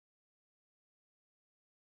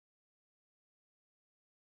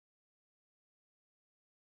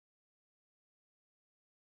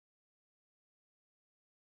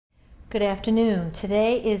Good afternoon.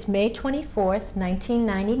 Today is May 24th,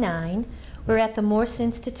 1999. We're at the Morse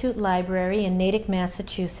Institute Library in Natick,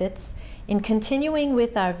 Massachusetts. In continuing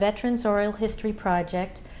with our Veterans Oral History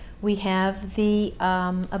Project, we have the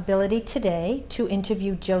ability today to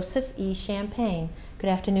interview Joseph E. Champagne. Good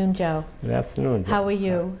afternoon, Joe. Good afternoon, Joe. How are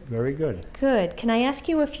you? Very good. Good. Can I ask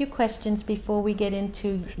you a few questions before we get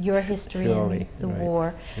into your history Surely, and the right.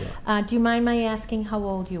 war? Sure. Do you mind my asking how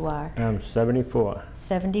old you are? I'm 74.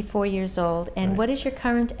 74 years old. And Right. what is your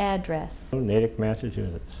current address? Natick,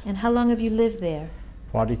 Massachusetts. And how long have you lived there?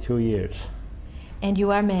 42 years. And you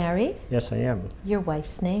are married? Yes, I am. Your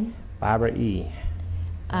wife's name? Barbara E.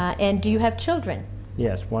 And do you have children?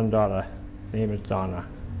 Yes, one daughter. Name is Donna.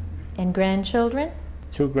 And grandchildren?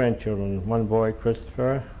 2 grandchildren. One boy,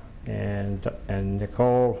 Christopher, and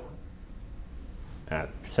Nicole,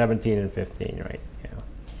 17 and 15, right? Yeah.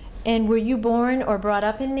 And were you born or brought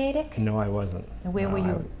up in Natick? No, I wasn't. And where No, were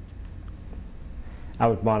you? I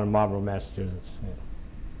was born in Marlborough, Massachusetts.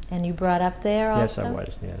 Yeah. And you brought up there also? Yes, I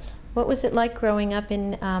was, yes. What was it like growing up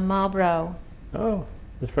in Marlborough? Oh,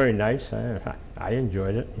 it was very nice. I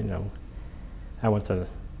enjoyed it, you know. I went to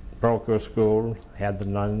parochial school, had the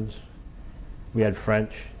nuns. We had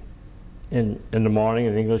French in the morning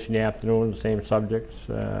and English in the afternoon, the same subjects,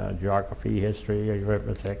 geography, history,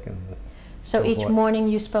 arithmetic, and So each forth. morning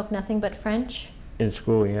you spoke nothing but French? In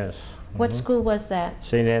school, yes. What school was that?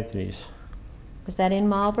 St. Anthony's. Was that in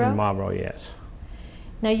Marlborough? In Marlborough, yes.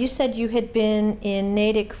 Now you said you had been in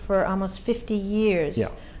Natick for almost 50 years.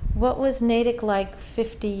 Yeah. What was Natick like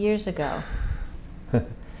 50 years ago?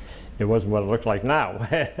 It wasn't what it looks like now.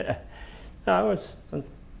 No, it was,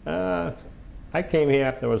 I came here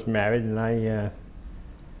after I was married, and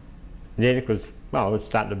Natick was, well, it was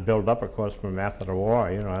starting to build up, of course, from after the war,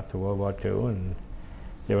 you know, after World War II, and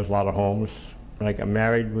there was a lot of homes. When I got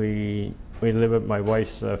married, we lived with my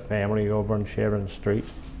wife's family over on Sharon Street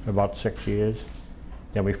for about 6 years.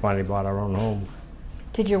 Then we finally bought our own home.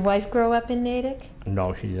 Did your wife grow up in Natick?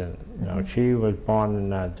 No, she didn't. No, she was born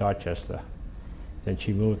in Dorchester. Then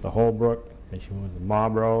she moved to Holbrook, then she moved to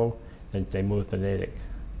Marlborough, then they moved to Natick.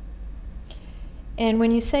 And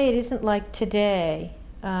when you say it isn't like today,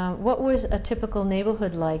 what was a typical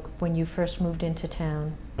neighborhood like when you first moved into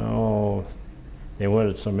town? Oh, they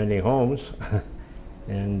wanted so many homes,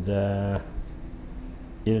 and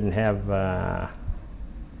you didn't have,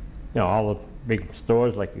 you know, all the big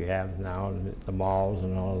stores like you have now, and the malls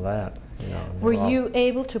and all of that. You know, Were you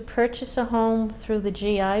able to purchase a home through the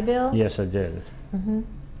GI Bill? Yes, I did. Mm-hmm.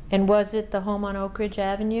 And was it the home on Oak Ridge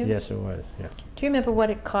Avenue? Yes, it was. Yeah. Do you remember what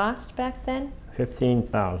it cost back then?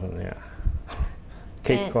 15,000. Yeah.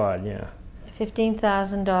 Cape Cod. Yeah.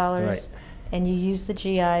 $15,000. Right. And you used the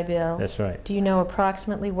GI Bill. That's right. Do you know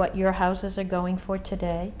approximately what your houses are going for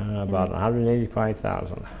today? About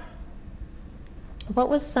 185,000. What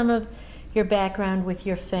was some of your background with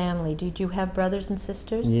your family? Did you have brothers and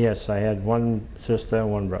sisters? Yes, I had one sister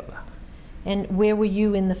and one brother. And where were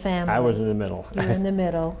you in the family? I was in the middle. You were in the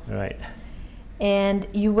middle. Right. And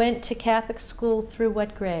you went to Catholic school through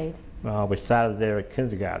what grade? We started there at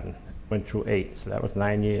kindergarten, went through 8, so that was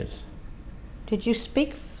 9 years. Did you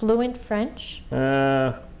speak fluent French?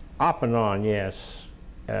 Off and on, yes.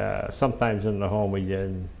 Sometimes in the home we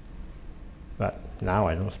did, but now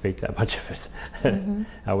I don't speak that much of it. Mm-hmm.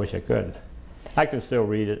 I wish I could. I can still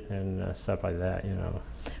read it and stuff like that, you know.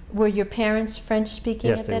 Were your parents French speaking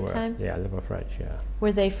Yes, at they that were. time? Yeah, they were French, yeah.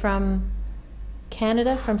 Were they from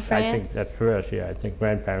Canada, from France? I think that's first, yeah. I think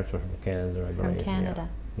grandparents were from Canada, I believe. From Canada.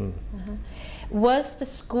 Yeah. Uh-huh. Was the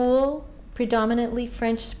school predominantly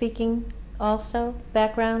French-speaking also,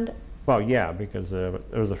 background? Well, yeah, because there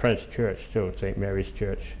was a French church too, St. Mary's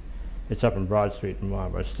Church. It's up in Broad Street in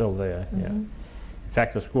Marlborough. It's still there, yeah. Mm-hmm. In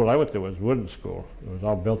fact, the school I went to was wooden school. It was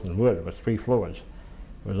all built in wood. It was 3 floors.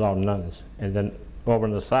 It was all nuns. And then over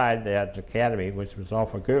on the side, they had the academy, which was all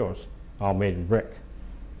for girls, all made in brick.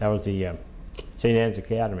 That was the St. Anne's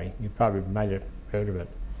Academy. You probably might have heard of it.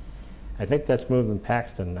 I think that's moved in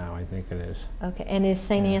Paxton now, I think it is. Okay, and is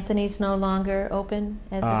St. Anthony's no longer open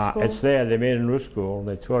as a school? It's there. They made a new school.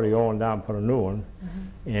 They tore the old one down and put a new one.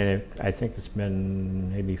 Mm-hmm. And I think it's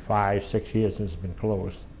been maybe 5, 6 years since it's been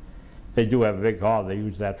closed. They do have a big hall. They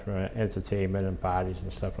use that for entertainment and parties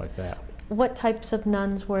and stuff like that. What types of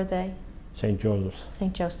nuns were they? St. Joseph's.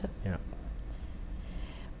 St. Joseph. Yeah.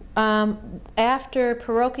 After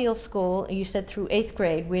parochial school, you said through 8th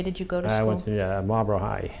grade, where did you go to school? I went to Marlborough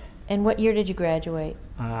High. And what year did you graduate?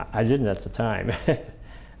 I didn't at the time.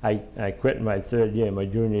 I quit in my 3rd year, my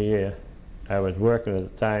junior year. I was working at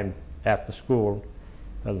the time after school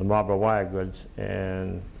at the Marlborough Wire Goods,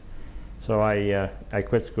 and so I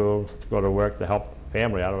quit school to go to work to help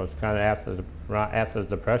family out. It was kind of after the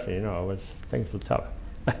Depression, you know, things were tough.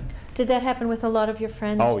 Did that happen with a lot of your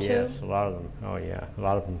friends too? Oh yes, a lot of them. Oh yeah, a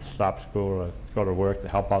lot of them stopped school to go to work to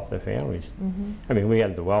help out their families. I mean, we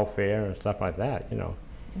had the welfare and stuff like that, you know.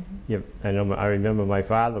 I remember my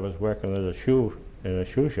father was working in a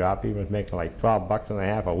shoe shop. He was making like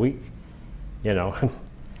 $12.50 a week, you know.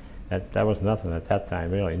 that was nothing at that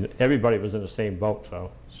time, really. Everybody was in the same boat,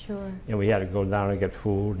 so. Sure. And we had to go down and get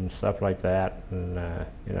food and stuff like that, and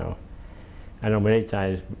you know. I know many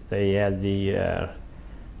times they had the,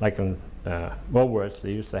 like in Woolworths,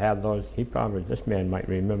 they used to have those, this man might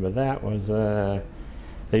remember that, was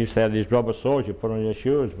they used to have these rubber soles you put on your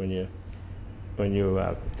shoes when you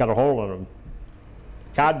got a hole in them.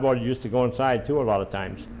 Cardboard used to go inside too a lot of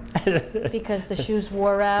times. Because the shoes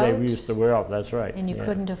wore out? They used to wear out, that's right. And you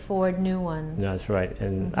couldn't afford new ones. That's right,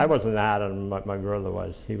 and I wasn't hard on him, my brother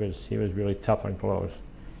was. He was really tough on clothes.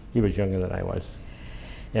 He was younger than I was.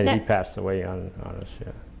 And he passed away on us,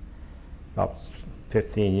 about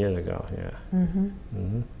 15 years ago,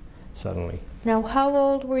 suddenly. Now, how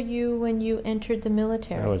old were you when you entered the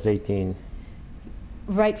military? I was 18.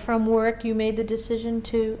 Right from work, you made the decision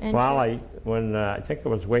to enter? Well, I think it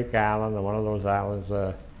was Wake Island, or one of those islands.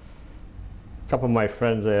 A couple of my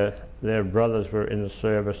friends, their brothers were in the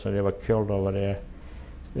service, and they were killed over there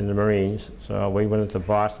in the Marines. So we went into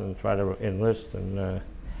Boston to try to enlist, and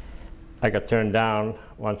I got turned down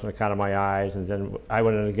once on account of my eyes, and then I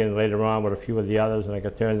went in again later on with a few of the others, and I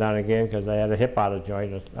got turned down again because I had a hip out of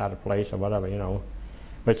joint, out of place, or whatever, you know.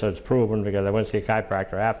 Which was proven because I went to see a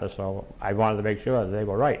chiropractor after, so I wanted to make sure that they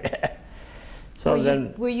were right. So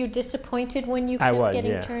were you disappointed when you kept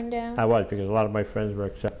getting turned down? I was, because a lot of my friends were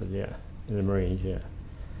accepted, in the Marines,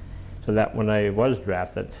 So that when I was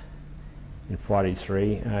drafted in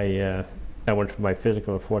 '43, I went for my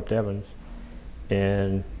physical at Fort Devens,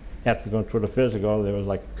 and after going through the physical, there was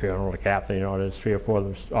like a colonel, a captain, you know, there's 3 or 4 of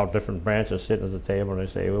them, all different branches sitting at the table, and they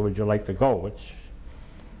say, where would you like to go? Which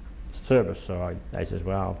service? So I said,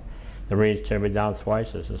 well, the Marines turned me down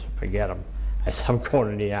twice. I said, forget them. I said, I'm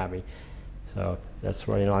going in the Army. So that's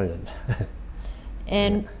where I landed.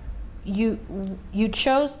 And you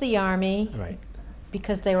chose the Army, right?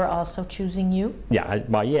 Because they were also choosing you? Yeah,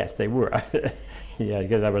 well, yes, they were. Yeah,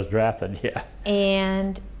 because I was drafted,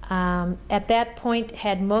 And at that point,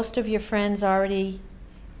 had most of your friends already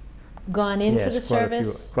gone into the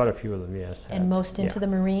service? Quite a few of them, yes. And most into the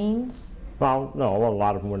Marines? Well, no, a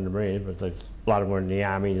lot of them were in the Marines, but a lot of them were in the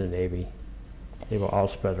Army, the Navy. They were all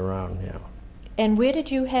spread around, And where did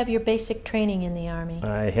you have your basic training in the Army?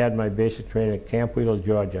 I had my basic training at Camp Wheeler,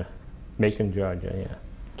 Georgia, Macon, Georgia,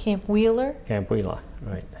 Camp Wheeler? Camp Wheeler,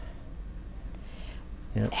 right.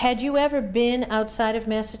 Had you ever been outside of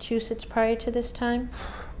Massachusetts prior to this time?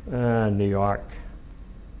 New York,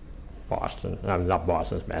 Boston, not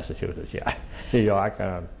Boston, Massachusetts, New York,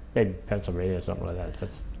 maybe Pennsylvania or something like that.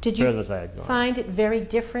 Did you find it very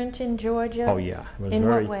different in Georgia? Oh yeah. It was in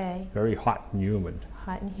what way? Very hot and humid.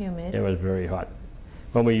 Hot and humid. It was very hot.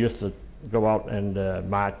 When we used to go out and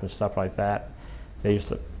march and stuff like that, they used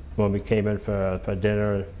to, when we came in for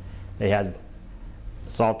dinner, they had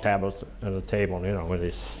salt tablets on the table, you know, with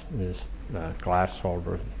this glass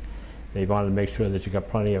holder. They wanted to make sure that you got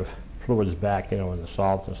plenty of fluids back, you know, and the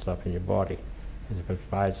salts and stuff in your body, because it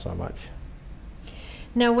provides so much.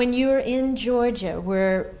 Now, when you were in Georgia,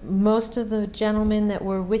 were most of the gentlemen that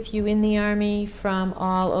were with you in the Army from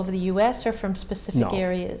all over the U.S. or from specific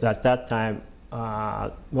areas? At that time,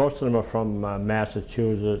 most of them are from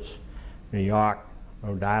Massachusetts, New York,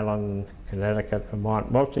 Rhode Island, Connecticut,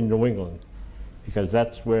 Vermont, mostly New England, because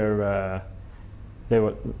that's where they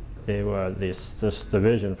were. This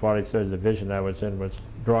division, 43rd Division I was in, was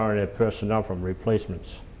drawing their personnel from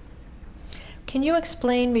replacements. Can you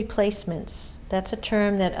explain replacements? That's a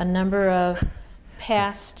term that a number of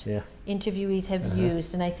past interviewees have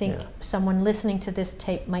used, and I think someone listening to this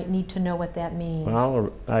tape might need to know what that means.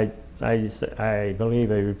 Well, I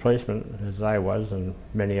believe a replacement, as I was, and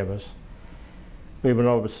many of us, we went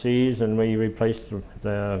overseas and we replaced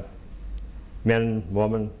the men,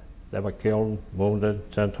 women that were killed, wounded,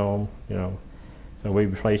 sent home, you know. So we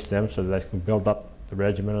replaced them so that they could build up the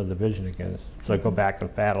regiment or division again, so they go back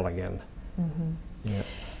and battle again.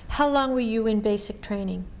 How long were you in basic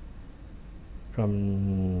training?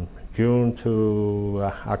 From June to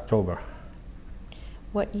October.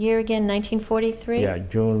 What year again, 1943? Yeah,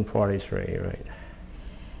 June 43, right.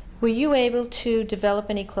 Were you able to develop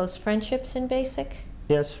any close friendships in basic?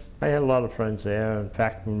 Yes, I had a lot of friends there. In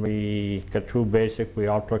fact, when we got through basic, we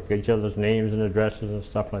all took each other's names and addresses and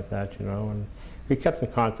stuff like that, you know, and we kept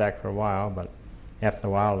in contact for a while, but after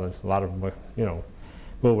a while, a lot of them were, you know,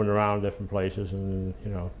 moving around different places and,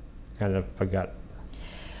 you know, kind of forgot.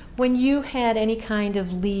 When you had any kind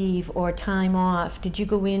of leave or time off, did you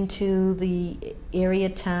go into the area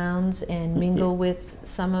towns and mingle with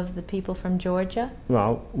some of the people from Georgia?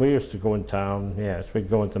 Well, we used to go in town, yes. We'd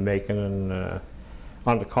go into Macon, and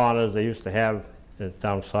on the corners they used to have,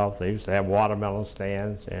 down south, they used to have watermelon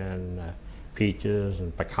stands and peaches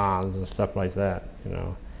and pecans and stuff like that, you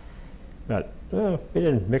know. But we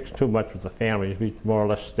didn't mix too much with the families. We more or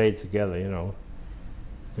less stayed together, you know,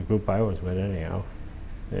 the group I was with anyhow.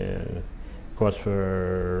 And of course,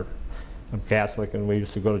 I'm Catholic, and we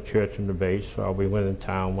used to go to church in the base, so we went in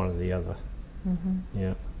town, one or the other. Mm-hmm.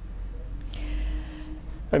 Yeah.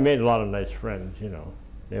 I made a lot of nice friends, you know.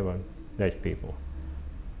 They were nice people.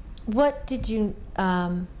 What did you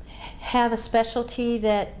have a specialty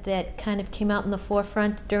that kind of came out in the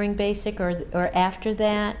forefront during basic or after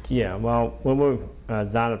that? Yeah, well, when we were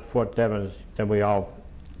down at Fort Devens, then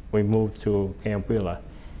we moved to Camp Wheeler.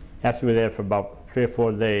 After we were there for about 3 or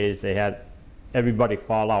 4 days, they had everybody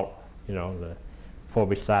fall out, you know, before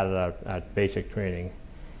we started our basic training.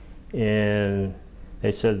 And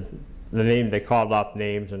they said they called off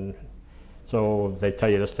names, and so they tell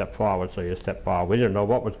you to step forward, so you step forward. We didn't know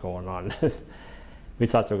what was going on. We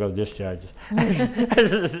thought they were going to discharge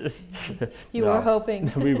us. You were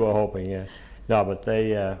hoping. We were hoping, yeah. No, but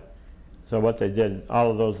so what they did,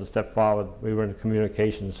 all of those that stepped forward, we were in the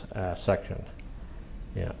communications section.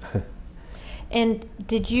 Yeah. And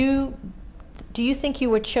do you think you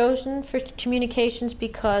were chosen for communications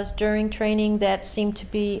because during training that seemed to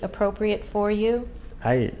be appropriate for you?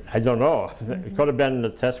 I don't know. It could have been the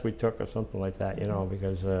test we took or something like that, you know,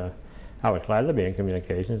 because I was glad to be in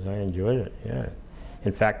communications. I enjoyed it, yeah.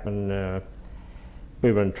 In fact, when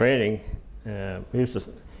we were in training, we used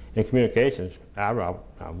to, in communications,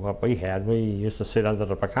 what we used to sit under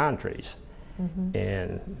the pecan trees. Mm-hmm.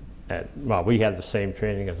 And well, we had the same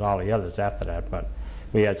training as all the others after that, but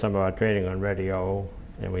we had some of our training on radio,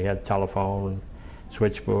 and we had telephone,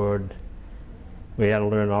 switchboard. We had to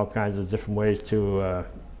learn all kinds of different ways to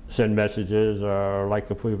send messages, or like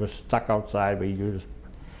if we were stuck outside, we used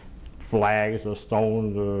flags or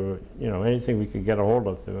stones or, you know, anything we could get a hold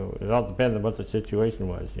of. It all depended on what the situation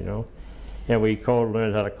was, you know. And we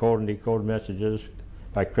learned how to code and decode messages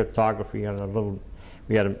by cryptography on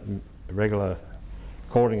we had a regular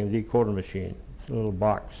coding and decoding machine. It's a little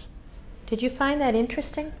box. Did you find that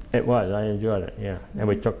interesting? It was. I enjoyed it, yeah. Mm-hmm. And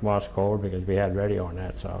we took Morse code because we had radio on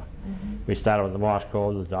that, so mm-hmm. We started with the Morse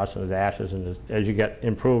code, the dots and the dashes, and as you get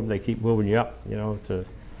improved, they keep moving you up, you know, till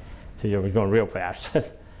you were going real fast.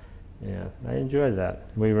 Yeah, I enjoyed that.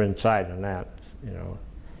 We were inside on that, you know,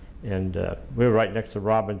 and we were right next to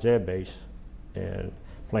Robbins Air Base, and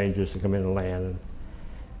planes used to come in and land. And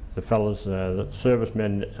the fellows, the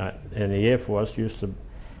servicemen in the Air Force used to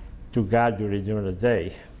do guard duty during the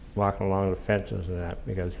day, walking along the fences and that,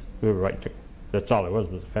 because we were right, that's all it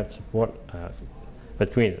was a fence support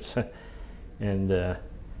between us. And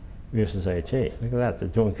we used to say, gee, look at that, they're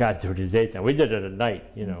doing guard duty daytime. We did it at night,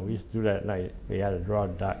 you know, we used to do that at night. We had to draw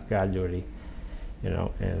guard duty, you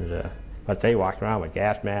know, and but they walked around with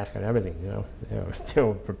gas masks and everything, you know. They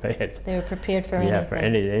were prepared. They were prepared for anything. Yeah, for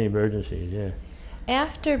any emergencies, yeah.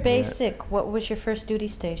 After basic, what was your first duty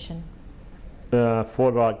station?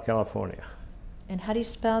 Fort Ord, California. And how do you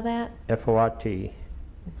spell that? F-O-R-T-O-R-D.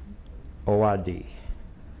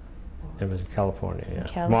 It was in California, yeah.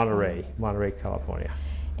 California. Monterey, California.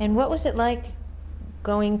 And what was it like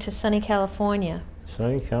going to sunny California?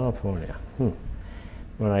 Sunny California.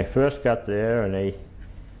 When I first got there, and they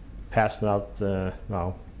passed out,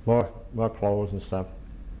 well, more clothes and stuff,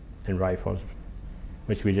 and rifles,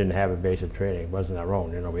 which we didn't have in basic training. It wasn't our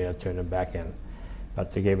own, you know, we had to turn them back in.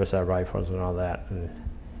 But they gave us our rifles and all that. And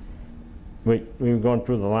we were going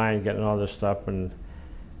through the line, getting all this stuff, and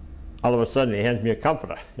all of a sudden he hands me a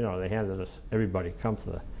comforter. You know, they handed us, everybody, a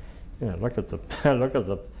comforter. You know, look at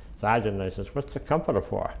the sergeant, and I says, what's the comforter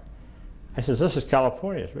for? I says, this is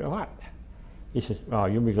California, it's real hot. He says, oh,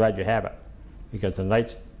 you'll be glad you have it, because the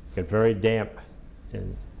nights get very damp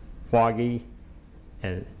and foggy,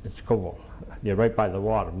 and it's cool. You're right by the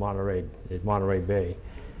water, Monterey Bay,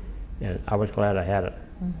 and I was glad I had it.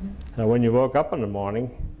 Mm-hmm. So when you woke up in the morning,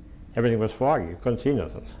 everything was foggy, you couldn't see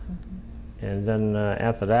nothing. Mm-hmm. And then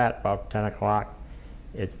after that, about 10 o'clock,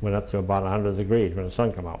 it went up to about 100 degrees when the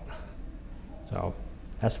sun came out. So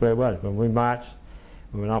that's the way it was. When we marched,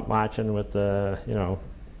 we went out marching with the, you know,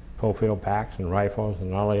 full field packs and rifles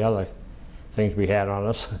and all the other things we had on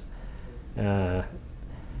us.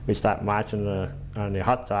 We started marching on the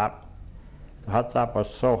hot top. The hot top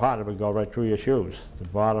was so hot it would go right through your shoes, the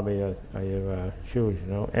bottom of your shoes, you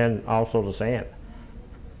know, and also the sand.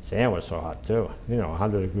 Sand was so hot too, you know,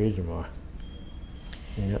 100 degrees or more.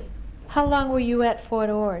 Yeah. How long were you at Fort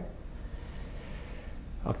Ord?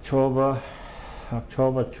 October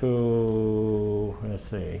to, let's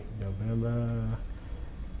see, November,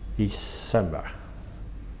 December.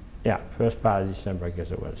 Yeah, first part of December, I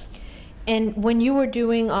guess it was. And when you were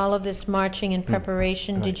doing all of this marching and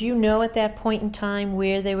preparation, right. did you know at that point in time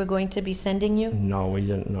where they were going to be sending you? No, we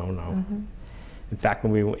didn't know, no. In fact,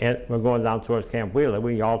 when we were going down towards Camp Wheeler,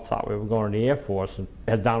 we all thought we were going to the Air Force and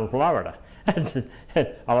head down to Florida.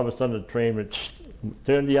 All of a sudden the train would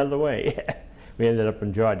turn the other way. We ended up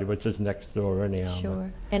in Georgia, which is next door anyhow.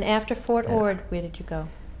 Sure. And after Fort Ord, where did you go?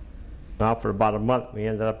 Well, for about a month, we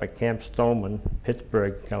ended up at Camp Stoneman,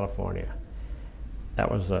 Pittsburgh, California.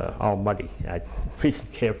 That was all muddy. We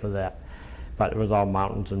didn't care for that. But it was all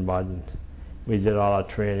mountains and mud. And we did all our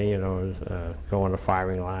training, you know, going to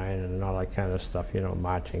firing line and all that kind of stuff, you know,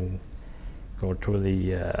 marching, go through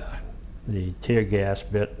the tear gas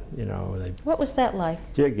bit, you know. What was that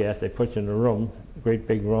like? Tear gas, they put you in a room, a great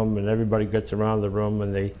big room, and everybody gets around the room,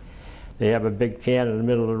 and they have a big can in the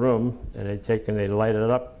middle of the room, and they take and they light it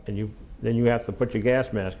up, and then you have to put your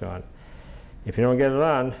gas mask on. If you don't get it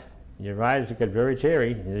on, your eyes get very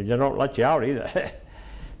teary. They don't let you out either.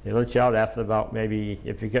 They let you out after about maybe,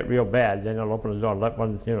 if you get real bad, then they'll open the door and let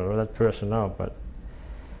one, you know, that person out. But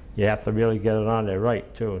you have to really get it on there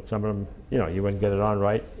right too. Some of them, you know, you wouldn't get it on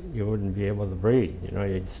right, you wouldn't be able to breathe. You know,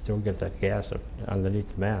 you'd still get that gas up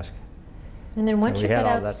underneath the mask. And then once you got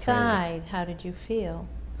outside, how did you feel?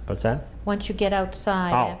 What's that? Once you get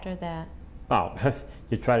outside after that? Oh,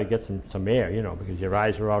 you try to get some air, you know, because your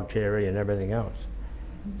eyes are all teary and everything else.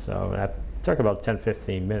 So it took about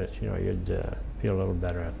 10-15 minutes, you know, you'd feel a little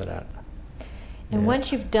better after that. And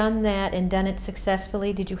once you've done that and done it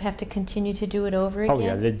successfully, did you have to continue to do it over again? Oh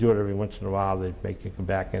yeah, they'd do it every once in a while. They'd make you come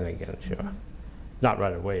back in again, sure. Not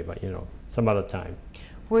right away, but you know, some other time.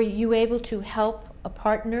 Were you able to help a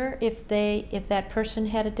partner if that person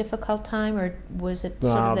had a difficult time, or was it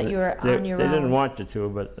sort of that you were on your own? They didn't want you to,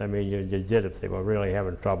 but I mean, you did if they were really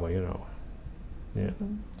having trouble, you know. Yeah.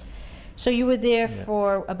 So you were there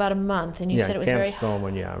for about a month, and you said it was very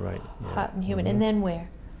hot and humid. And then where?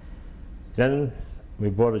 Then we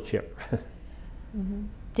bought a ship.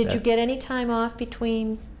 Did you get any time off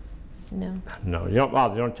between? No. No,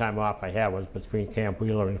 the only time off I had was between Camp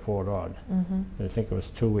Wheeler and Fort Ord. I think it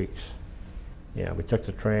was 2 weeks. Yeah, we took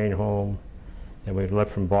the train home, and we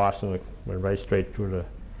left from Boston, went right straight through to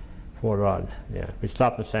Fort Ord. Yeah, we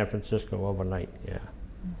stopped in San Francisco overnight. Yeah,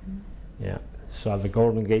 yeah. Saw the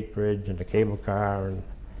Golden Gate Bridge and the cable car, and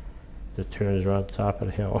the turns around the top of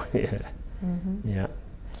the hill. Yeah, yeah.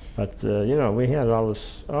 But you know, we had all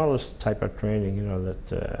this type of training, you know,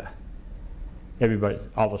 that everybody,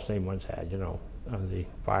 all the same ones had, you know, on the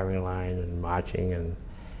firing line and marching and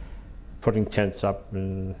putting tents up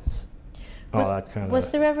and all that kind of.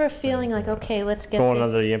 Was there ever a feeling like, okay, let's get going this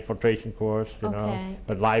under the infiltration course, you know,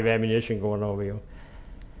 with live ammunition going over you.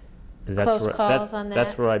 Close calls on that?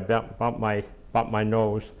 That's where I bumped my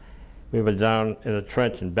nose. We were down in a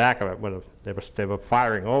trench in back of it when they were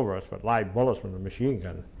firing over us with live bullets from the machine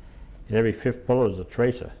gun. And every fifth bullet is a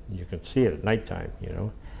tracer. You can see it at nighttime, you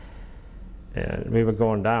know. And we were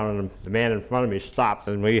going down, and the man in front of me stopped,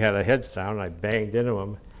 and we had a heads down, and I banged into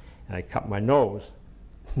him, and I cut my nose.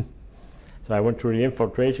 So I went through the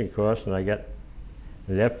infiltration course, and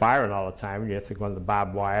they're firing all the time, and you have to go on the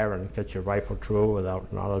barbed wire and get your rifle through without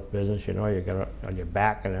all that business, you know, you got it on your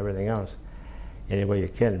back and everything else. Any way you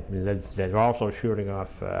can. They're also shooting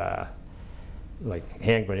off like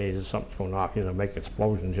hand grenades or something's going off, you know, make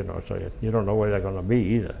explosions, you know, so you don't know where they're going to be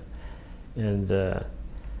either. And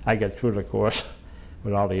I get through the course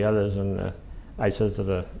with all the others, and I said to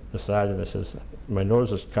the sergeant, I says, my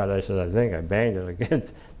nose is cut. I said, I think I banged it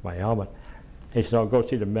against my helmet. He said, I'll go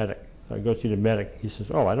see the medic. So I go see the medic. He says,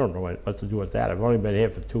 oh, I don't know what to do with that. I've only been here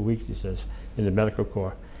for 2 weeks, he says, in the medical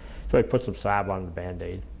corps. So I put some salve on the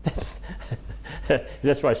Band-Aid.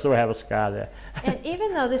 That's why I still have a scar there. And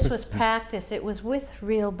even though this was practice, it was with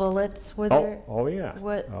real bullets. Were there? Oh yeah.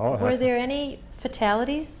 Were there any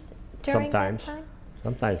fatalities during that time?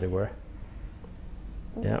 Sometimes they were.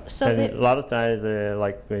 Yeah. So and a lot of times,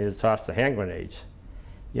 like when you toss the hand grenades,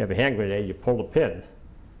 you have a hand grenade, you pull the pin.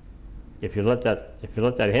 If you let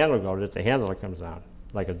that handle go, just the handle that comes down,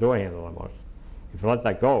 like a door handle almost. If you let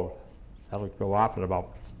that go, that'll go off in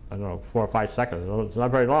about, I don't know, 4 or 5 seconds. It's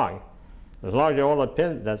not very long. As long as you hold the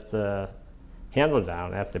pin, that handle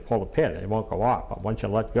down after they pull the pin, it won't go off. But once you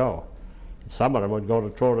let go, some of them would go to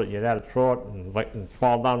throw it, you'd have to throw it and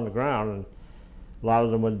fall down on the ground. And a lot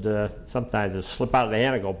of them would sometimes just slip out of the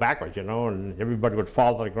hand and go backwards, you know, and everybody would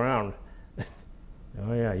fall to the ground.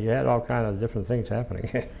 Oh yeah, you had all kind of different things happening.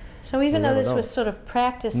 So even You though never this know. was sort of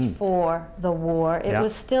practice for the war, it Yeah.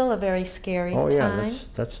 was still a very scary Oh yeah, time.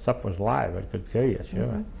 that stuff was live. It could kill you,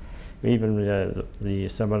 sure. Even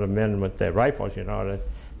some of the men with their rifles, you know,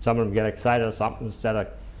 some of them get excited or something, instead of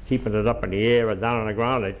keeping it up in the air or down on the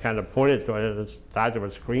ground, they'd kind of point it to it, and the sergeant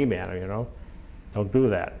would scream at them, you know. Don't do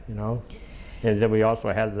that, you know. And then we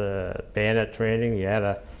also had the bayonet training. You had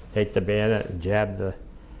to take the bayonet and jab the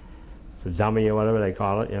dummy or whatever they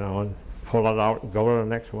call it, you know, and pull it out and go to the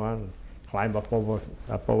next one, and climb up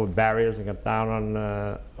over barriers and get down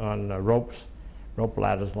on rope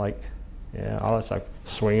ladders, like, yeah, all that stuff.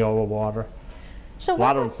 Swing over water. So A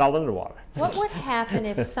lot of them fell in the water. what would happen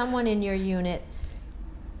if someone in your unit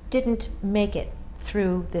didn't make it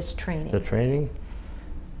through this training? The training?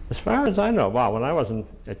 As far as I know, well, when I wasn't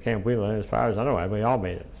at Camp Wheeler, as far as I know, we all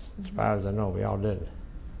made it. As far as I know, we all did.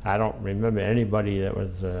 I don't remember anybody that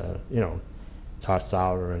was, you know, tossed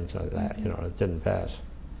out or anything like that, you know, that didn't pass.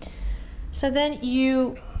 So then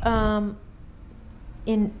you,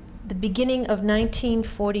 in the beginning of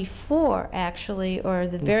 1944, actually, or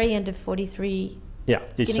the very end of 43, Yeah,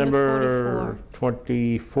 beginning of December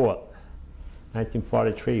 24th,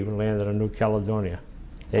 1943, we landed in New Caledonia,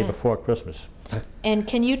 day before Christmas. and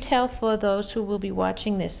can you tell for those who will be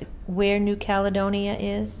watching this where New Caledonia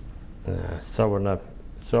is? So in the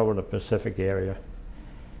Pacific area.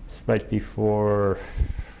 It's right before,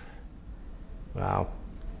 wow,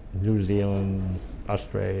 New Zealand,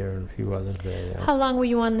 Australia, and a few others there. Yeah. How long were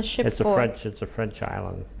you on the ship It's for? a French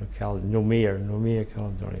island, Noumea,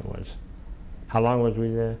 Caledonia was. How long was we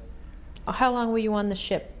there? How long were you on the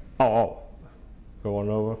ship? Going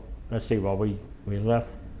over. Let's see. Well, we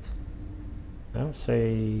left. I would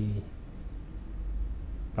say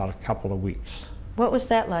about a couple of weeks. What was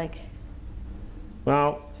that like?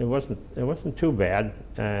 Well, it wasn't too bad.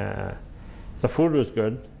 The food was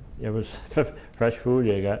good. It was fresh food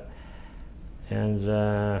you got, and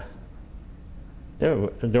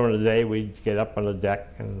during the day we'd get up on the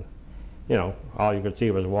deck, and you know, all you could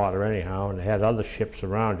see was water anyhow, and they had other ships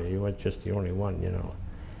around you. You weren't just the only one, you know.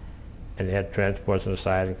 And they had transports on the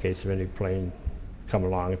side in case of any plane come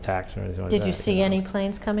along, attacks or anything like that. Did you see know. any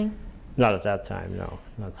planes coming? Not at that time, no.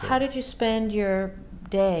 Not How did you spend your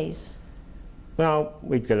days? Well,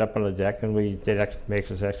 we'd get up on the deck and they'd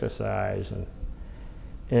make us exercise,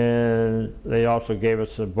 and they also gave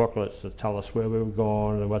us some booklets to tell us where we were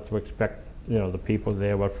going and what to expect. You know, the people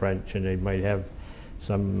there were French, and they might have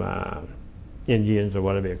some Indians or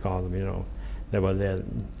whatever you call them, you know. They were there,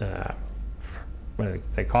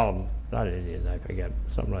 they call them, not Indians, I forget,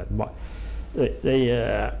 something like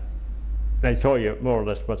that. They told you more or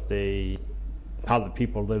less how the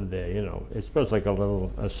people lived there, you know. It was like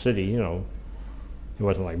a city, you know. It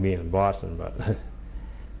wasn't like being in Boston, but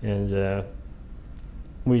and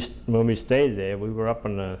when we stayed there, we were up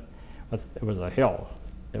on it was a hill.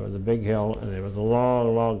 There was a big hill, and there was a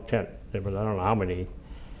long, long tent. There was I don't know how many.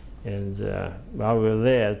 And while we were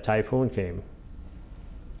there, a typhoon came,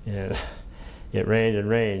 and it rained and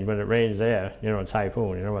rained. When it rains there, you know, a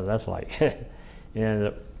typhoon, you know what that's like.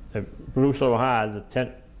 And it blew so hard, the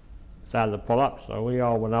tent started to pull up. So we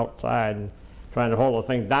all went outside and trying to hold the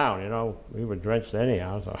thing down, you know. We were drenched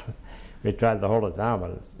anyhow, so we tried to hold it down,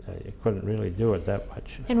 but you couldn't really do it that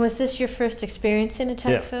much. And was this your first experience in a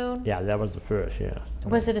typhoon? Yeah, that was the first, yeah.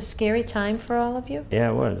 Was it a scary time for all of you?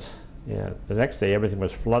 Yeah, it was. Yeah, the next day everything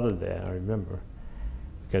was flooded there, I remember,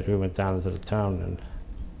 because we went down into the town, and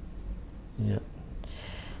yeah.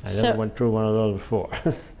 I never went through one of those before.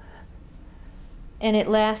 And it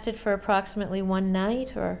lasted for approximately one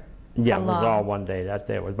night, or Yeah, how it was long? all one day that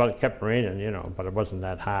day. But it kept raining, you know, but it wasn't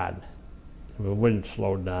that hard. The wind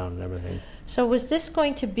slowed down and everything. So was this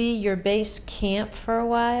going to be your base camp for a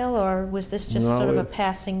while, or was this just No, sort of a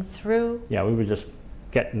passing through? Yeah, we were just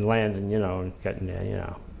landing, you know, and getting there, you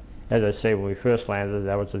know. As I say, when we first landed,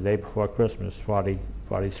 that was the day before Christmas,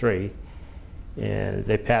 43. And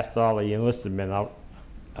they passed all the enlisted men out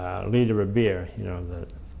a liter of beer, you know, the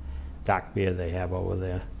dark beer they have over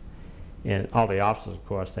there. And all the officers, of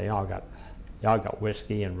course, they all got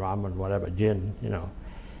whiskey and rum and whatever, gin, you know.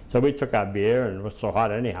 So we took our beer, and it was so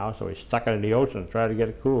hot anyhow, so we stuck it in the ocean and tried to get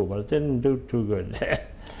it cool, but it didn't do too good.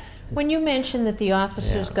 When you mentioned that the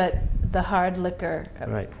officers got the hard liquor,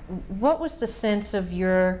 Right. what was the sense of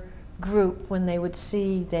your group when they would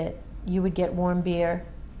see that you would get warm beer?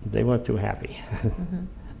 They weren't too happy.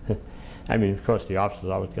 I mean, of course, the officers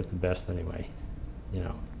always get the best anyway, you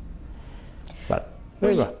know. But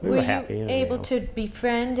we were happy. Were you able to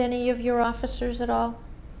befriend any of your officers at all?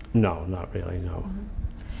 No, not really, no.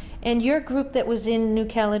 And your group that was in New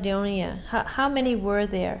Caledonia, how many were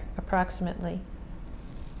there approximately?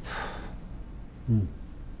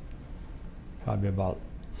 Probably about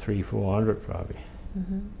 300-400 probably,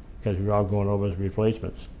 Mm-hmm. because we were all going over as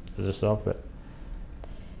replacements to this outfit.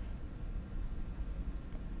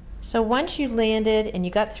 So once you landed and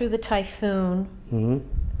you got through the typhoon, Mm-hmm.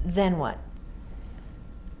 then what?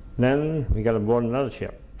 Then we got aboard another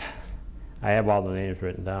ship. I have all the names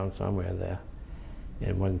written down somewhere there.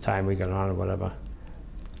 And one time we got on or whatever.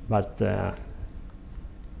 But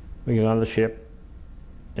we got on the ship,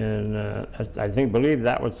 and believe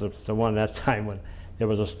that was the one that time when there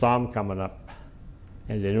was a storm coming up,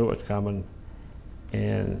 and they knew it was coming.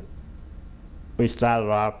 And we started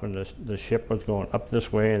off, and the ship was going up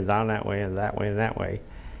this way and down that way and that way and that way.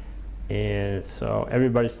 And so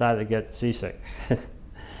everybody started to get seasick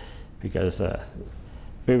because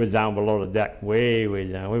we were down below the deck, way,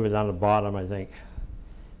 way down. We were down the bottom, I think.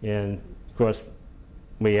 And of course,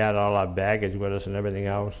 we had all our baggage with us and everything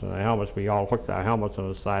else, and the helmets. We all hooked our helmets on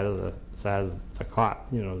the side of the cot,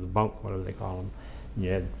 you know, the bunk, whatever they call them. And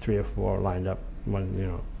you had 3 or 4 lined up, one, you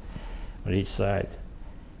know, on each side.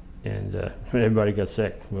 And everybody got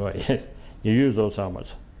sick. Boy, you use those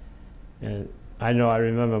helmets. And I know I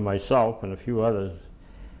remember myself and a few others,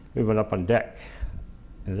 we went up on deck,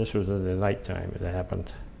 and this was in the nighttime it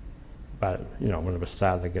happened, but you know, when it was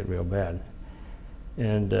starting to get real bad.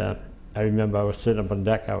 And I remember I was sitting up on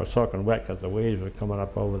deck, I was soaking wet because the waves were coming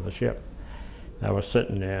up over the ship. I was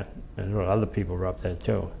sitting there, and other people were up there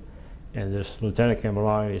too. And this lieutenant came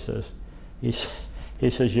along and he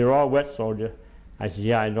says, "You're all wet, soldier." I said,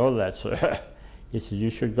 "Yeah, I know that, sir." He said, "You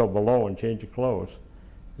should go below and change your clothes."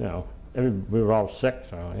 You know, we were all sick,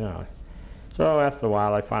 so, you know. So after a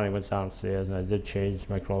while, I finally went downstairs, and I did change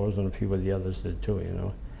my clothes, and a few of the others did too, you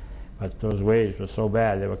know. But those waves were so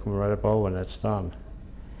bad, they were coming right up over in that storm.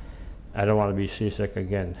 I don't want to be seasick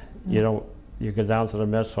again. You go down to the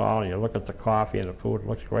mess hall, and you look at the coffee, and the food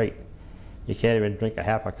looks great. You can't even drink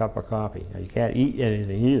half a cup of coffee. You can't eat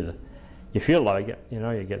anything either. You feel like it, you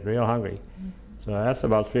know, you get real hungry. So that's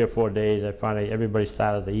about 3 or 4 days. Everybody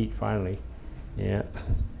started to eat finally. Yeah.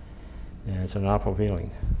 Yeah, it's an awful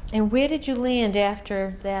feeling. And where did you land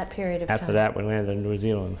after that period of time? After that, we landed in New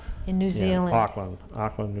Zealand. In New Zealand? Auckland,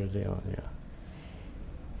 New Zealand, yeah.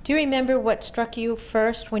 Do you remember what struck you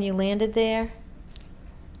first when you landed there?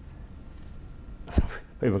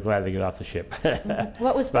 We were glad to get off the ship.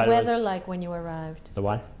 What was the weather like when you arrived? The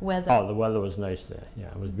what? Weather. Oh, the weather was nice there.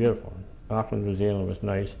 Yeah, it was beautiful. Auckland, New Zealand was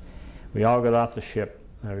nice. We all got off the ship,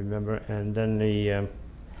 I remember, and then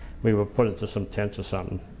we were put into some tents or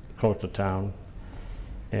something close to town.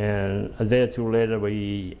 And a day or two later,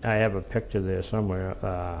 I have a picture there somewhere.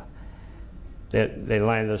 They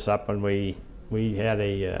lined us up, and we had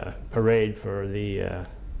a parade for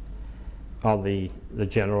all the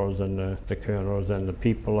generals and the colonels and the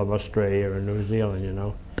people of Australia and New Zealand, you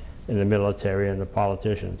know, and the military and the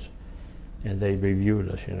politicians. And they reviewed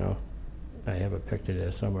us, you know. I have a picture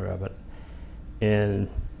there somewhere of it. And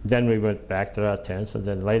then we went back to our tents, and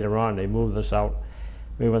then later on they moved us out.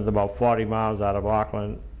 We went about 40 miles out of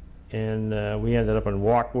Auckland, and we ended up in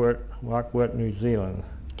Warkwort, New Zealand.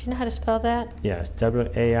 Do you know how to spell that? Yes,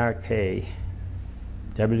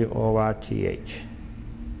 W-A-R-K-W-O-R-T-H.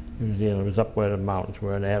 New Zealand. It was up where the mountains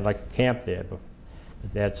were, and they had like a camp there, but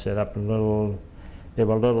they had set up in little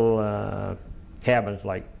cabins,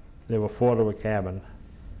 like there were 4 to a cabin,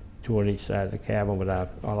 2 on each side of the cabin with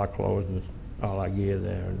all our clothes and all our gear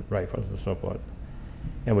there, and rifles and so forth.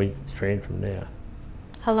 And we trained from there.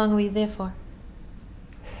 How long were you there for?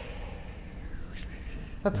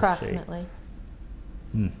 Approximately.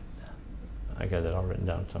 I got it all written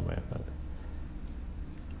down somewhere, but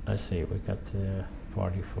let's see, we got there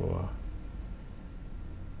 44.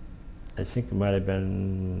 I think it might have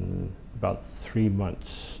been about 3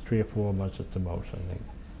 months, 3 or 4 months at the most, I think.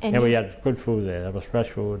 And we had good food there. That was fresh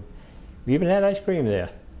food. We even had ice cream there.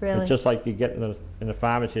 Really? It's just like you get in the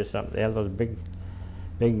pharmacy or something. They had those big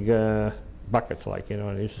buckets, like, you know,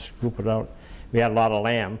 and they used to scoop it out. We had a lot of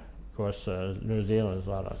lamb. Of course, New Zealand is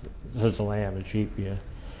there's lamb and sheep, yeah.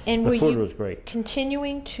 And the food was great.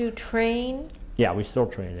 Continuing to train? Yeah, we still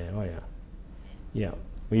train there, oh yeah. Yeah,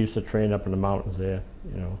 we used to train up in the mountains there,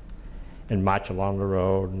 you know, and march along the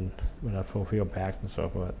road and with our full field packs and so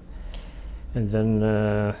forth. And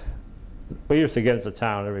then we used to get into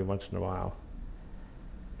town every once in a while.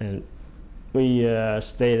 And we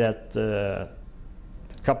stayed at, a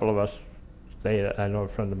couple of us stayed at, I know a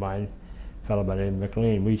friend of mine, a fellow by the name of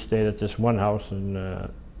McLean, we stayed at this one house, and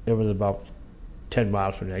it was about 10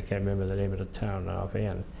 miles from there. I can't remember the name of the town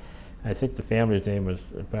offhand. I think the family's name was,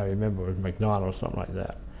 if I remember, was McDonald or something like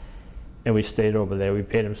that. And we stayed over there. We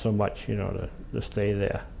paid him so much, you know, to stay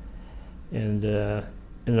there. And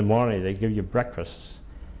in the morning they give you breakfast,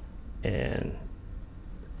 and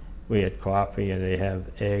we had coffee, and they have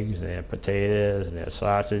eggs, and they have potatoes, and they have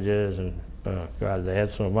sausages, and oh God, they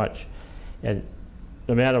had so much. And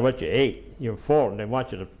no matter what you ate, you're full, and they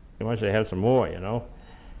want you to have some more, you know.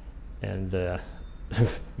 And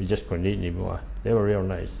we just couldn't eat anymore. They were real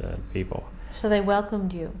nice people. So they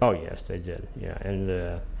welcomed you? Oh yes, they did. Yeah, and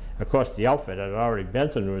of course the outfit had already been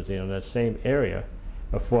to New Zealand, that same area,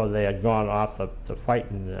 before they had gone off to fight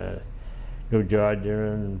in New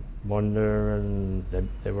Georgia and Wonder, and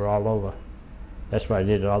they were all over. That's why I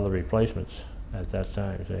needed all the replacements at that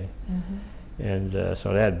time, see. Mm-hmm. And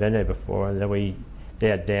so they had been there before, and then they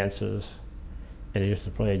had dances, and they used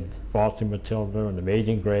to play Waltzing Matilda and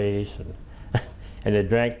Amazing Grace, and and they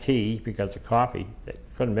drank tea because of coffee. They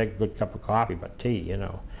couldn't make a good cup of coffee, but tea, you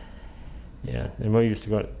know. Yeah, and we used to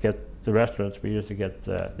go get the restaurants. We used to get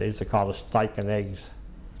they used to call it steak and eggs,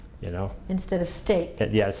 you know. Instead of steak.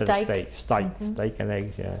 Yeah, instead of steak, mm-hmm. Steak and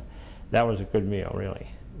eggs. Yeah, that was a good meal, really.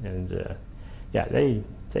 And yeah,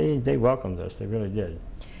 they welcomed us. They really did.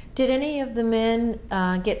 Did any of the men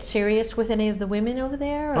get serious with any of the women over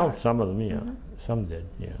there? Or? Oh, some of them, yeah. Mm-hmm. Some did,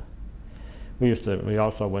 yeah. We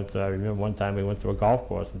also went to, I remember one time we went to a golf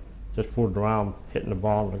course and just fooled around, hitting the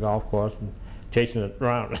ball on the golf course and chasing it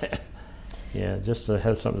around. Yeah, just to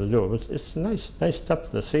have something to do. It's nice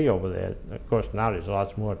stuff to see over there. Of course, now there's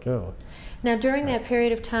lots more too. Now, during that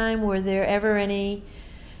period of time, were there ever any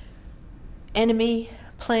enemy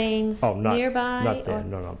planes nearby? Not there,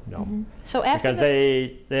 no. Mm-hmm. So after because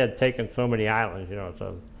they had taken so many islands, you know,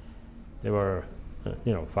 so they were,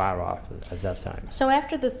 you know, far off at that time. So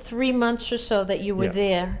after the 3 months or so that you were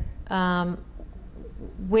there,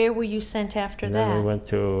 where were you sent after that? Then we went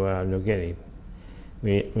to New Guinea.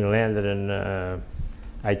 We landed in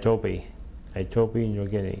Aitape, New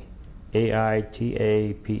Guinea,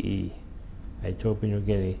 Aitape, Aitape, New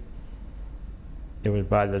Guinea. It was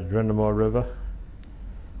by the Drinimour River,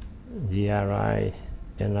 Drinimour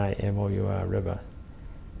River.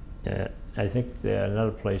 I think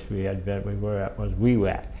another place we were at was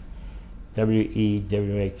Wewak,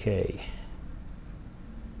 Wewak.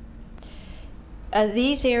 Are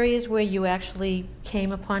these areas where you actually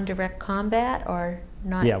came upon direct combat, or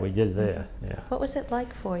not? Yeah, we did there, yeah. What was it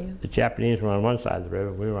like for you? The Japanese were on one side of the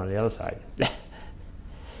river, we were on the other side.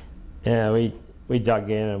 Yeah, we dug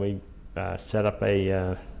in and we set up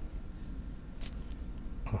an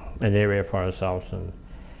area for ourselves, and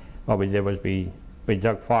what we did was we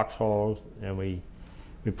dug foxholes, and we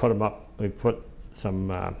put them up. We put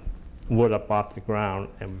some wood up off the ground,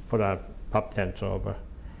 and we put our pup tents over,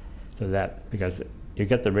 so that, because you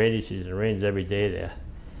get the rainy season, it rains every day there,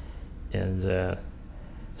 and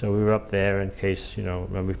so we were up there in case, you know,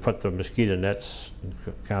 when we put the mosquito nets,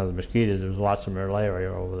 kind of the mosquitoes, there was lots of malaria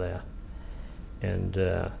over there, and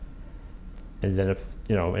then if,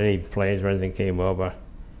 you know, any planes or anything came over,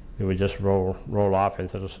 we would just roll off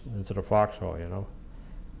into the foxhole, you know.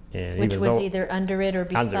 And which was either under it or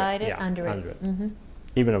beside it? Yeah, under it. Mm-hmm.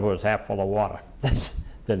 Even if it was half full of water,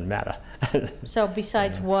 didn't matter. So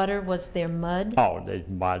besides water, was there mud? Oh, there's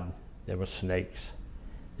mud. There was snakes.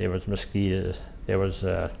 There was mosquitoes. There was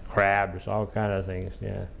crabs, all kind of things.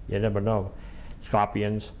 Yeah, you never know.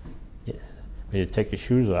 Scorpions. Yeah. When you take your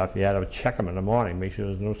shoes off, you had to check them in the morning, make sure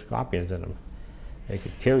there's no scorpions in them. They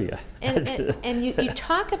could kill you. And you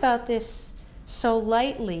talk about this so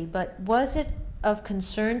lightly, but was it of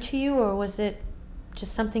concern to you, or was it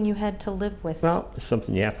just something you had to live with? Well, it's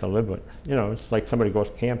something you have to live with. You know, it's like somebody goes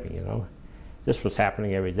camping, you know. This was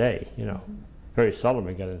happening every day, you know. Mm-hmm. Very seldom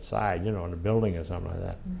we got inside, you know, in a building or something like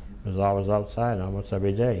that. Mm-hmm. It was always outside almost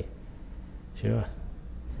every day. Sure.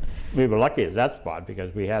 We were lucky at that spot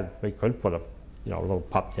because we could put up, you know, little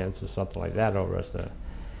pup tents or something like that over us to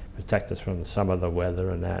protect us from some of the weather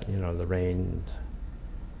and that, you know, the rain.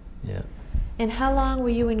 Yeah. And how long were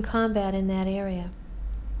you in combat in that area?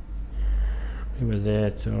 We were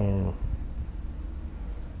there till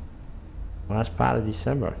last part of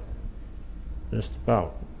December, just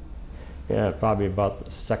about. Yeah, probably about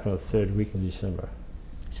the second or third week in December.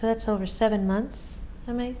 So that's over 7 months,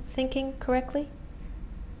 am I thinking correctly?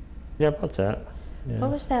 Yeah, about that. Yeah.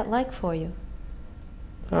 What was that like for you?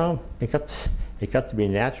 It got to be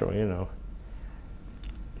natural, you know.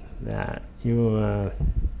 You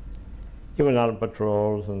went out on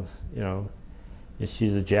patrols, and you know, you see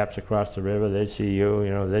the Japs across the river. They'd see you.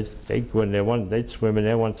 You know, they'd go in there they'd swim in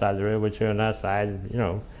there one side of the river, we'd swim on that side. You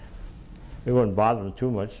know, we wouldn't bother them too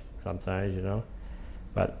much sometimes, you know.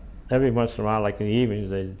 But every once in a while, like in the evenings,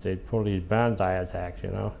 they'd pull these banzai attacks, you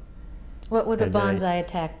know. What would a banzai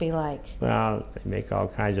attack be like? Well, they make all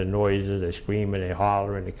kinds of noises. They scream and they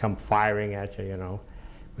holler and they come firing at you, you know.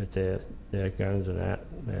 with their guns and that,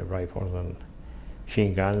 their rifles and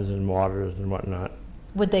machine guns and mortars and whatnot.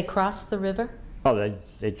 Would they cross the river? Oh,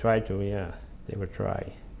 they tried to, yeah. They would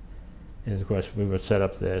try. And of course, we were set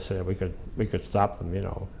up there so that we could stop them, you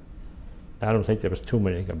know. I don't think there was too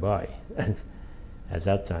many to buy at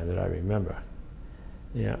that time that I remember.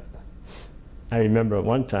 Yeah. I remember at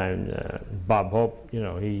one time, Bob Hope, you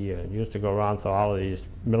know, he used to go around to all of these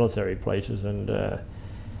military places, and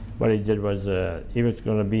what he did was he was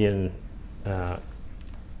going to be in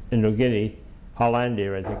New Guinea,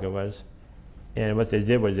 Hollandia, I think it was, and what they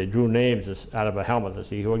did was they drew names out of a helmet to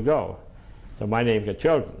see who would go. So my name got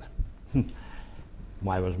chosen.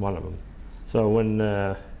 Mine was one of them. So when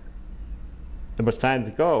it was time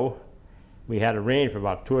to go, we had a rain for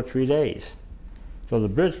about 2 or 3 days. So the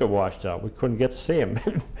bridge got washed out. We couldn't get to see him.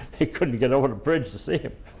 They couldn't get over the bridge to see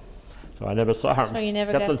him. So I never saw him. So you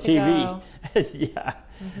never got got on to TV. go. Yeah.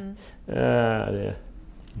 Mm-hmm. Yeah.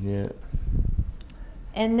 Yeah.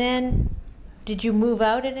 And then, did you move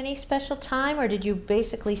out at any special time, or did you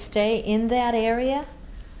basically stay in that area?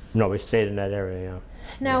 No, we stayed in that area, yeah.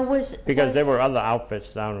 Now, Because there were other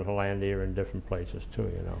outfits down in Hollandia and different places too,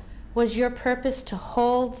 you know. Was your purpose to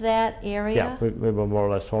hold that area? Yeah, we were more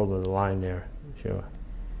or less holding the line there, sure.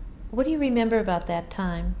 What do you remember about that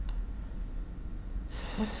time?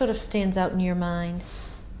 What sort of stands out in your mind?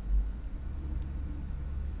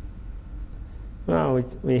 Well,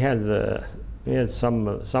 we had some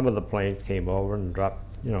of the planes came over and dropped,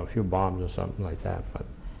 you know, a few bombs or something like that, but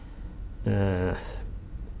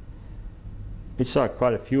we saw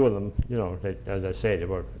quite a few of them, you know. As I say, they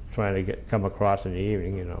were trying to come across in the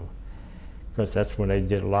evening, you know, because that's when they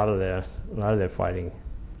did a lot of their fighting,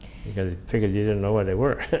 because they figured you didn't know where they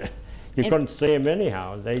were. You couldn't see them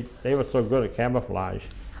anyhow. They were so good at camouflage.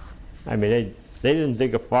 I mean, they didn't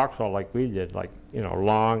dig a foxhole like we did, like, you know,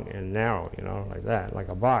 long and narrow, you know, like that, like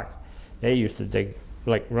a box. They used to dig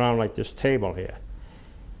like round like this table here.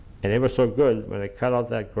 And they were so good, when they cut out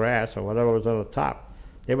that grass or whatever was on the top,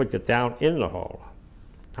 they would get down in the hole.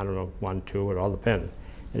 I don't know, 1, 2, it all depends.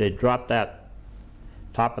 And they'd drop that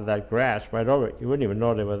top of that grass right over it. You wouldn't even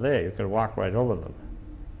know they were there. You could walk right over them.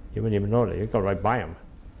 You wouldn't even know that. You'd go right by them.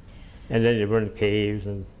 And then they were in caves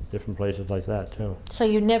and different places like that too. So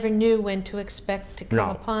you never knew when to expect to come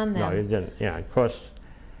upon them? No, you didn't. Yeah, of course,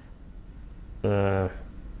 they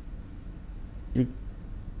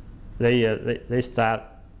start,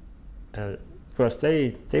 of course,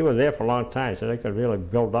 they were there for a long time, so they could really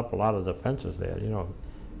build up a lot of defenses there, you know.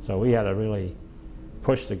 So we had to really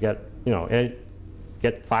push to get, you know,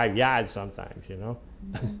 get 5 yards sometimes, you know.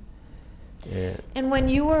 Mm-hmm. Yeah. And when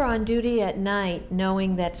you were on duty at night,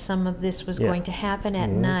 knowing that some of this was going to happen at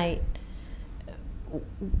night,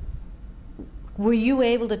 were you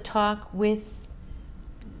able to talk with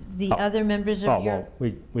the other members of your...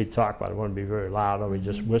 Well, we talk, but it wouldn't be very loud, or we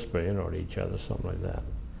just whisper, you know, to each other, something like that.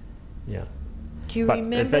 Yeah. Do you but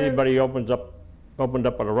remember... if anybody opened up with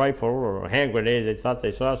a rifle or a hand grenade, they thought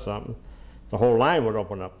they saw something, the whole line would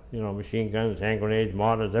open up. You know, machine guns, hand grenades,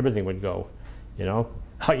 mortars, everything would go, you know.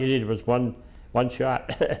 All you needed was one shot,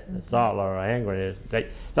 that's all, or a hand grenade.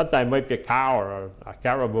 Sometimes it might be a cow or a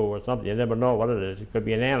caribou or something. You never know what it is. It could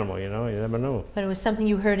be an animal, you know. You never know. But it was something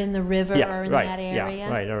you heard in the river or in that area?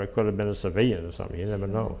 Yeah, right. Or it could have been a civilian or something. You never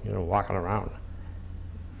know, you know, walking around.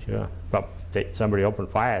 Sure. But somebody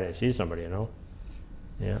opened fire, they see somebody, you know.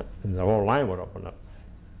 Yeah, and the whole line would open up.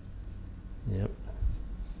 Yep.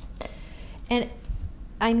 And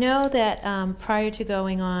I know that prior to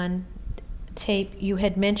going on tape, you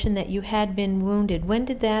had mentioned that you had been wounded. When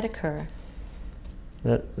did that occur?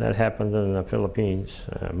 That happened in the Philippines,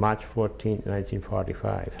 March 14,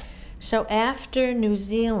 1945. So after New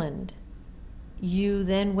Zealand, you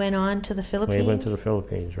then went on to the Philippines? We went to the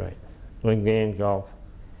Philippines, right. Lingayen Gulf,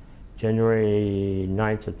 January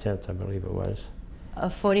 9th or 10th, I believe it was.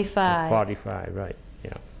 Of 45? 45, right,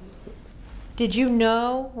 yeah. Did you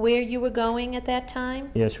know where you were going at that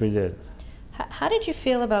time? Yes, we did. How did you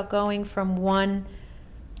feel about going from one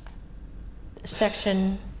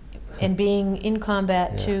section and being in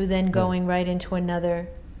combat to then going right into another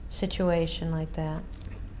situation like that?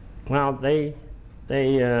 Well, they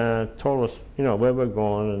told us, you know, where we're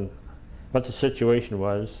going and what the situation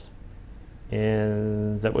was,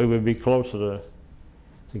 and that we would be closer to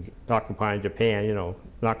occupying Japan, you know,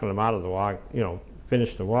 knocking them out of the war, you know,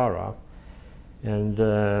 finish the war off. And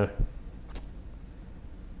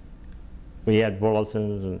we had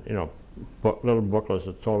bulletins and, you know, little booklets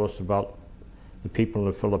that told us about the people in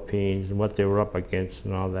the Philippines and what they were up against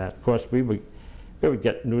and all that. Of course, we would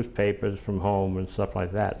get newspapers from home and stuff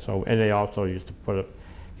like that. So, and they also used to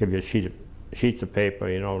give you a sheet of sheets of paper,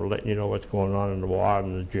 you know, letting you know what's going on in the war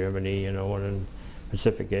and in Germany, you know, and in the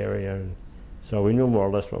Pacific area. And so we knew more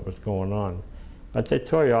or less what was going on. But they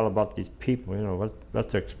told you all about these people, you know, what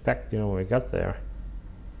to expect, you know, when we got there.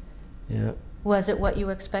 Yeah. Was it what you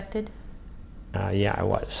expected? Yeah, I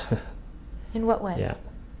was. In what way? Yeah.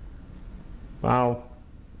 Well,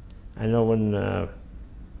 I know when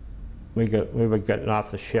we were getting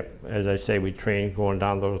off the ship, as I say, we trained going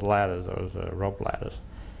down those ladders, those rope ladders.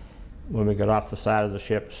 When we got off the side of the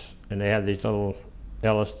ships, and they had these little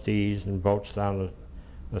LSTs and boats down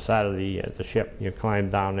the side of the ship. You climb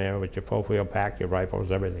down there with your profile pack, your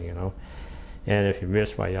rifles, everything, you know. And if you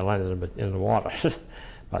miss, well, you landed in the water.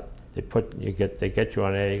 But they get you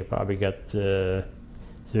on there. You probably get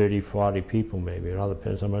 30, 40 people maybe. It all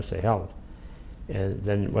depends how much they held. And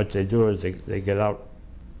then what they do is they get out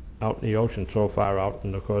in the ocean so far out,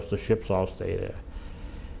 and of course the ships all stay there.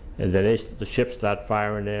 And then the ships start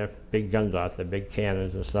firing their big guns off, their big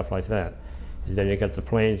cannons and stuff like that. And then you got the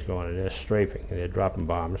planes going, and they're strafing, and they're dropping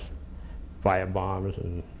bombs, fire bombs,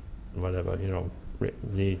 and whatever, you know,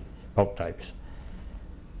 the boat types.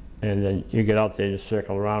 And then you get out there and you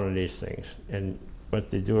circle around in these things. And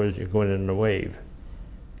what they do is you're going in a wave,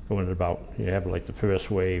 going about, you have like the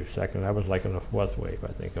first wave, second, I was like in the fourth wave,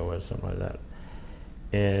 I think it was, something like that.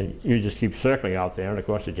 And you just keep circling out there, and of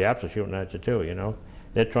course the Japs are shooting at you too, you know.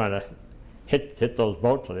 They're trying to hit those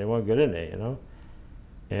boats so they won't get in there, you know.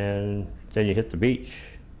 And then you hit the beach.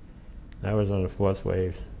 That was on the fourth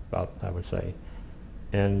wave, about, I would say.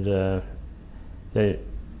 And then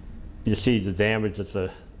you see the damage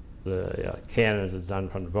that the cannons have done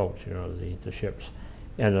from the boats, you know, the ships,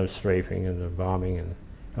 and the strafing and the bombing and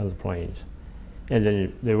other planes. And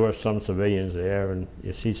then there were some civilians there, and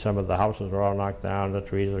you see some of the houses are all knocked down, the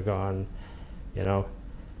trees are gone, you know.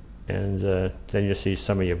 And then you see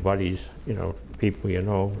some of your buddies, you know, people you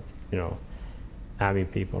know, Army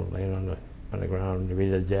people laying on the ground, they're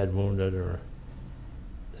either dead, wounded, or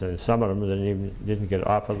then some of them didn't get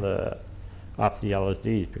off the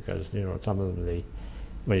LSDs because, you know, some of them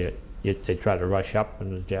they try to rush up,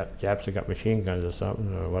 and the Japs have got machine guns or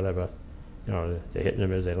something or whatever, you know, they're hitting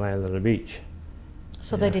them as they land on the beach.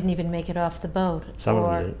 So they didn't even make it off the boat? Some of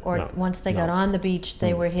them didn't. Or No, once they no. got on the beach,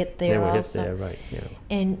 they were hit there also? They were hit there, right, yeah.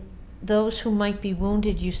 And those who might be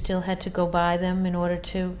wounded, you still had to go by them in order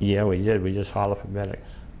to? Yeah, we did. We just hollered for medics,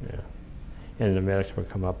 yeah. And the medics would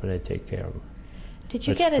come up and they'd take care of them. Did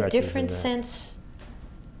you With get a stretchers different and that. sense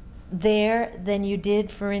there than you did,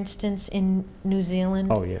 for instance, in New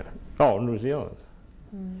Zealand? Oh, yeah. Oh, New Zealand.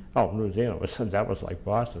 Oh, New Zealand, that was like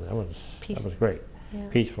Boston. That was great. Yeah.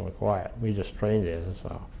 Peaceful and quiet. We just trained there, that's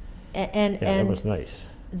all. And It was nice.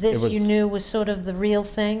 This you knew was sort of the real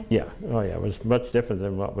thing? Yeah, oh yeah, it was much different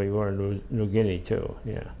than what we were in New Guinea too,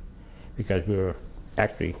 yeah. Because we were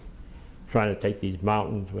actually trying to take these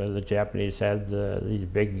mountains where the Japanese had these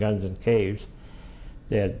big guns and caves.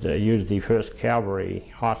 They had used the 1st Cavalry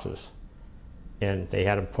horses, and they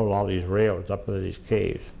had them pull all these rails up into these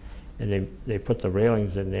caves. And they put the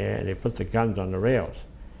railings in there, and they put the guns on the rails.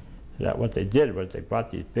 So that what they did was they brought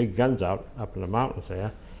these big guns out up in the mountains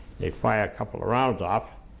there. They'd fire a couple of rounds off,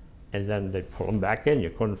 and then they'd pull them back in. You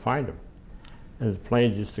couldn't find them. And the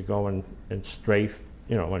planes used to go and strafe,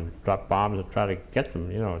 you know, and drop bombs and try to get them,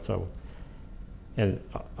 you know. So, and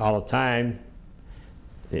all the time,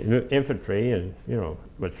 the infantry and, you know,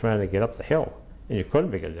 were trying to get up the hill, and you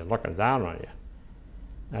couldn't because they're looking down on you.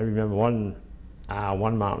 I remember one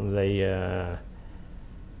mountain, I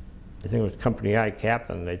think it was Company I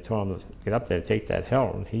captain, they told him to get up there and take that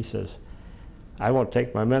hill, and he says, "I won't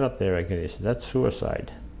take my men up there again." He says, "That's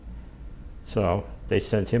suicide." So they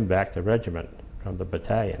sent him back to regiment from the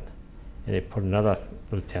battalion, and they put another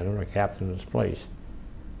lieutenant or captain in his place.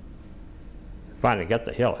 Finally got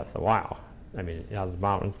the hill after a while. I mean, out of the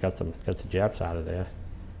mountains, got the Japs out of there.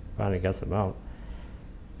 Finally got them out.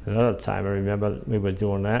 Another time I remember we were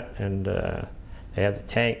doing that, and they had the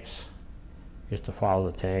tanks. Used to follow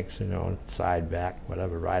the tanks, you know, side, back,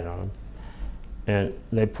 whatever, ride on them. And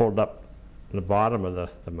they pulled up the bottom of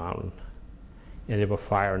the mountain, and they were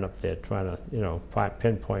firing up there, trying to, you know,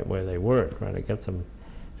 pinpoint where they were, trying to get them,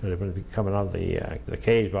 so they would be coming out of the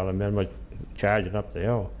caves while the men were charging up the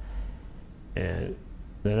hill. And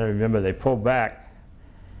then I remember they pulled back,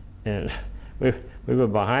 and we were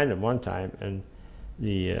behind them one time, and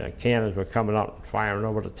the cannons were coming out and firing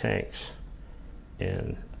over the tanks.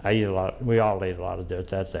 And we all ate a lot of dirt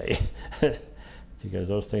that day, because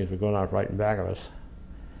those things were going out right in back of us.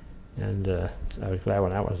 And I was glad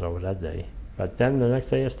when that was over that day. But then the next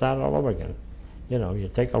day you start all over again. You know, you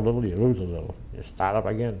take a little, you lose a little. You start up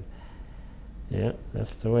again. Yeah,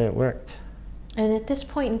 that's the way it worked. And at this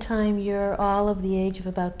point in time, you're all of the age of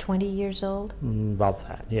about 20 years old? About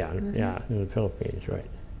that, yeah, yeah, in the Philippines, right.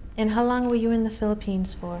 And how long were you in the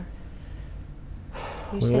Philippines for?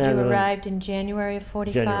 You We said you landed on arrived in January of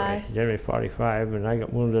 45? January 45, and I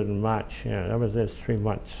got wounded in March. Yeah, that was this 3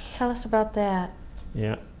 months. Tell us about that.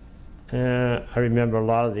 Yeah. I remember a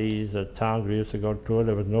lot of these towns we used to go to.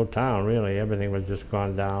 There was no town, really. Everything was just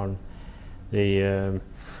gone down. The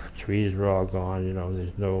trees were all gone, you know.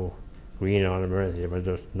 There's no green on them or anything. They were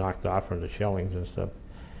just knocked off from the shellings and stuff.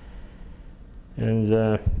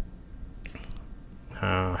 And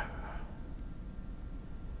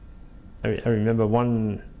I remember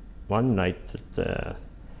one night that the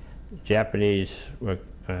Japanese were,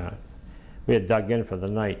 we had dug in for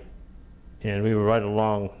the night, and we were right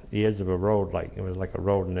along the edge of a road, like it was like a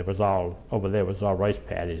road, and it was all, over there was all rice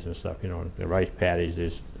paddies and stuff, you know. The rice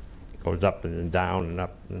paddies goes up and then down and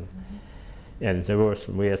up. And there were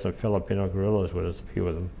we had some Filipino guerrillas with us, a few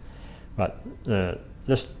of them. But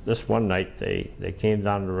this one night, they came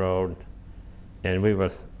down the road, and we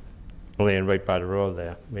were laying right by the road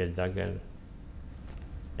there. We had dug in.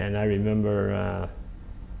 And I remember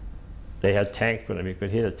they had tanks with them. You could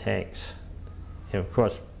hear the tanks. And of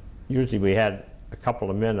course, usually we had a couple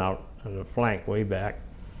of men out on the flank way back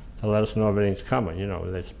to let us know everything's coming. You know,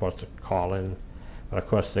 they're supposed to call in. But of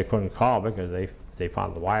course, they couldn't call because they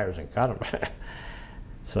found the wires and cut them.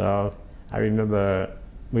 So I remember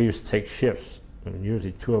we used to take shifts, and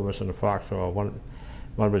usually 2 of us in the foxhole. One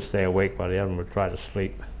would stay awake while the other one would try to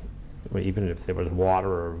sleep, even if there was water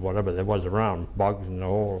or whatever there was around, bugs in the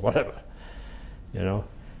hole or whatever, you know.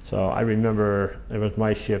 So I remember it was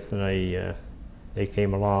my shift, and they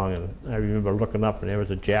came along, and I remember looking up, and there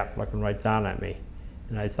was a Jap looking right down at me,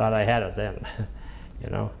 and I thought I had it then, you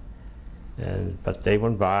know. But they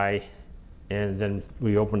went by, and then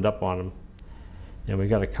we opened up on them, and we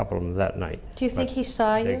got a couple of them that night. Do you think he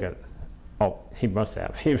saw you? Oh, he must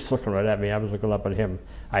have. He was looking right at me. I was looking up at him.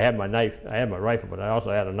 I had my knife. I had my rifle, but I also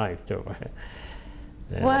had a knife too.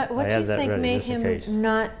 What do you think made him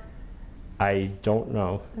not? I don't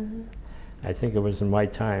know. I think it was in my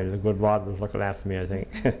time. The good Lord was looking after me, I think.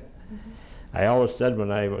 I always said when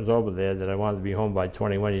I was over there that I wanted to be home by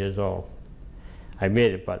 21 years old. I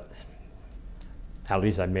made it, but at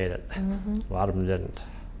least I made it. A lot of them didn't.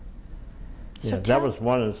 So yeah, that was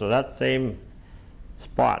one, and so that same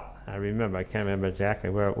spot, I remember, I can't remember exactly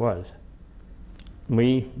where it was.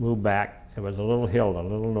 We moved back. It was a little hill, a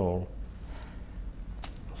little knoll.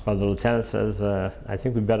 So the lieutenant says, I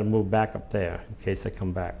think we better move back up there in case they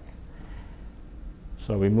come back.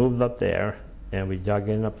 So we moved up there, and we dug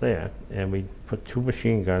in up there, and we put 2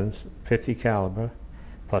 machine guns, 50 caliber,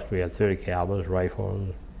 plus we had 30 calibers,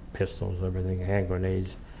 rifles, pistols, everything, hand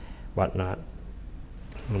grenades, whatnot.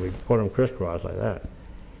 And we put them crisscross like that.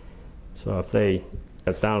 So if they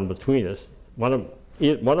got down between us, one of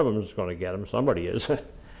them is going to get them. Somebody is. So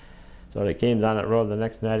they came down that road the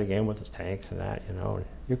next night again with the tanks and that, you know. And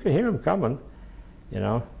you could hear them coming, you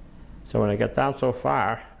know. So when they got down so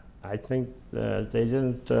far, I think they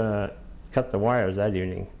didn't cut the wires that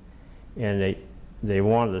evening, and they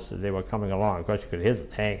warned us that they were coming along. Of course, you could hear the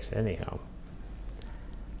tanks anyhow.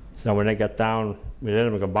 So when they got down, we let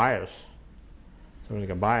them go by us. So when they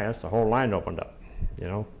got by us, the whole line opened up. You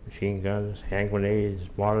know, machine guns, hand grenades,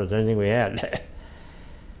 mortars, anything we had.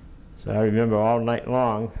 So I remember all night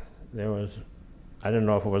long, there was, I didn't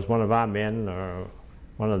know if it was one of our men or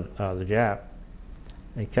one of the Jap.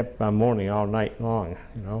 They kept on moaning all night long,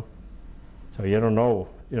 you know. So you don't know,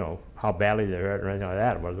 you know, how badly they hurt or anything like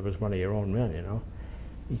that, whether it was one of your own men, you know.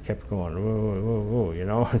 He kept going, whoa, whoa, whoa, you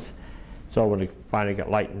know. So when we finally got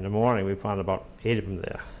light in the morning, we found about 8 of them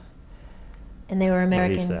there. And they were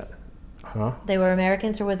Americans? Huh? They were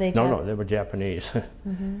Americans, or were they No, they were Japanese.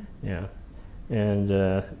 Yeah. And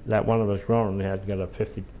that one of us grown had got a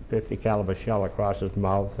 50 caliber shell across his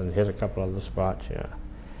mouth and hit a couple other spots, yeah.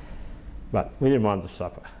 But we didn't want him to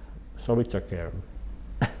suffer, so we took care of him.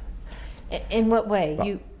 In what way?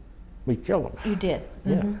 Well, we killed him. You did?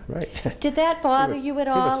 Yeah, right. Did that bother you at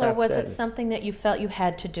all, or was dead. it something that you felt you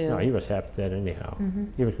had to do? No, he was half dead anyhow.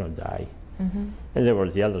 He was going to die. And there were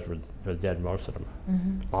the others were dead, most of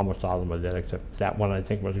them. Almost all of them were dead, except that one I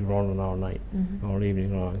think was groaning all night, all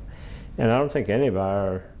evening long. And I don't think any of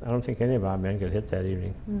our men got hit that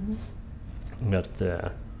evening. But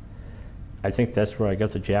I think that's where I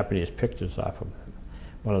got the Japanese pictures off of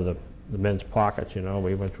one of the men's pockets. You know,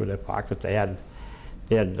 we went through their pockets. They had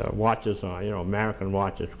watches on, you know, American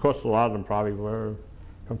watches. Of course, a lot of them probably were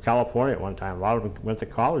from California at one time. A lot of them went to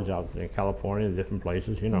college out there in California, in different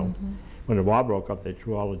places. You know, when the war broke up, they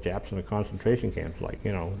threw all the Japs in the concentration camps. Like,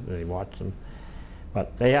 you know, they watched them.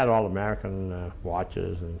 But they had all American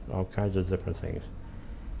watches and all kinds of different things.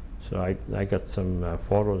 So I got some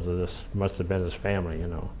photos of this, must have been his family, you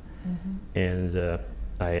know. And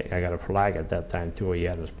I got a flag at that time too, he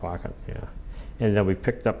had in his pocket, yeah. And then we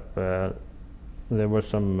picked up, there was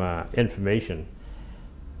some information.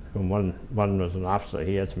 And one was an officer,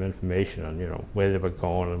 he had some information on, you know, where they were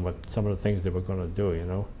going and what some of the things they were going to do, you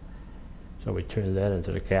know. So we turned that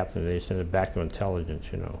into the captain, and they sent it back to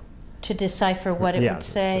intelligence, you know. To decipher what it would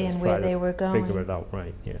say and where they were going. Figure it out,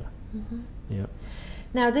 right, yeah. Yeah.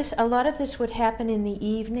 Now a lot of this would happen in the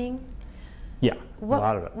evening? Yeah, a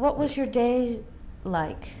lot of it. What was your days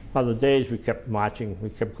like? Well, the days we kept marching, we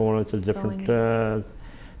kept going into different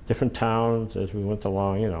towns as we went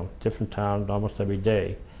along, you know, different towns almost every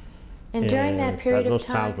day. And during that period of those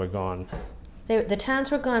time, towns were gone. The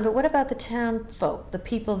towns were gone, but what about the town folk, the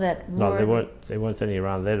people that were... No, they weren't any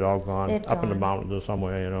around. They'd all gone up in the mountains or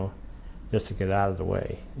somewhere, you know, just to get out of the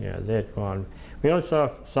way. Yeah, they'd gone. We only saw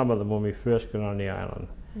some of them when we first got on the island.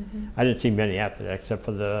 I didn't see many after that, except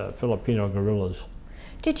for the Filipino guerrillas.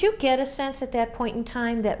 Did you get a sense at that point in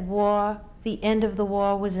time that the end of the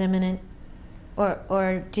war was imminent?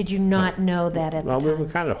 Or did you not know that at the time? Well, we were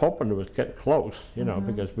kind of hoping it was getting close, you know,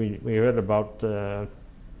 because we heard about, what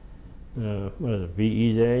is it,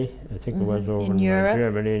 VE Day? I think it was over in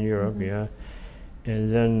Germany and Europe, yeah.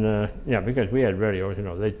 And then, yeah, because we had radios, you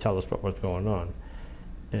know, they'd tell us what was going on.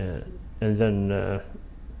 And then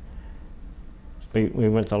we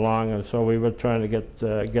went along, and so we were trying to get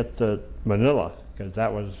to Manila, because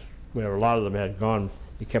that was where a lot of them had gone.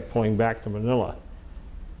 They kept pulling back to Manila.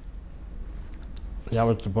 That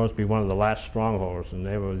was supposed to be one of the last strongholds, and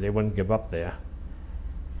they wouldn't give up there.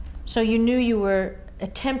 So you knew you were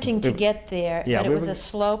attempting to get there, but it was a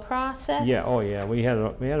slow process? Yeah, oh yeah, we had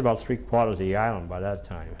about 3/4 of the island by that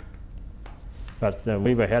time. But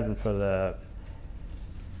we were heading for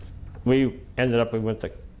we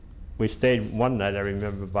stayed one night, I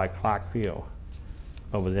remember, by Clark Field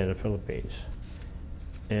over there in the Philippines.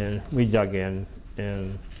 And we dug in,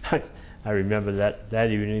 and I remember that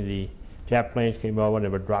evening the Jap planes came over and they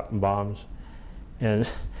were dropping bombs. And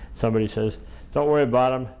somebody says, "Don't worry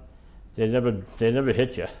about them. They never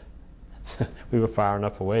hit you." We were far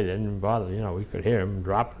enough away, they didn't even bother. You know, we could hear them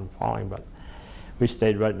dropping and falling, but we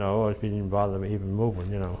stayed right in the horse. We didn't bother them even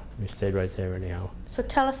moving, you know. We stayed right there anyhow. So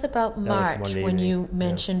tell us about March, when you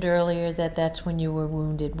mentioned earlier that that's when you were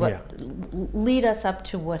wounded. Lead us up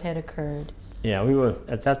to what had occurred. Yeah, we were,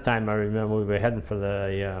 at that time I remember we were heading for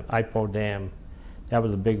the Ipoh Dam. That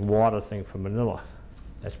was a big water thing for Manila.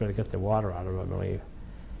 That's where they get the water out of, I believe.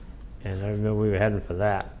 And I remember we were heading for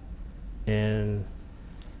that. And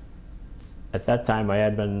at that time I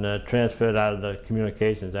had been transferred out of the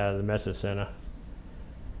communications, out of the message center,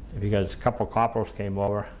 because a couple of corporals came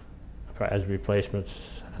over as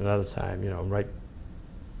replacements another time, you know, right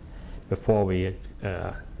before we had,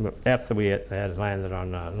 after we had landed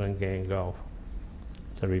on Lingayen Gulf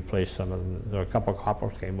to replace some of them. There were a couple of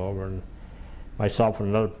corporals came over, and myself and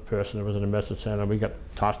another person that was in the message center, we got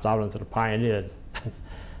tossed out into the Pioneers,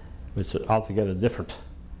 which was altogether different.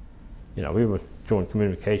 You know, we were doing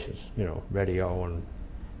communications, you know, radio and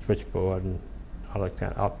switchboard and all that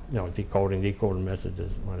kind of, you know, decoding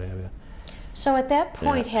messages, whatever. So at that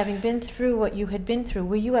point, having been through what you had been through,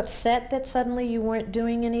 were you upset that suddenly you weren't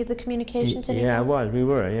doing any of the communications anymore? Yeah, I was. We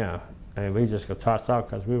were, yeah. And we just got tossed out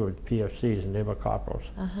because we were PFCs and they were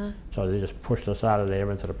corporals. So they just pushed us out of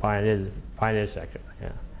there into the Pioneer section,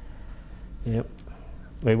 yeah. Yep.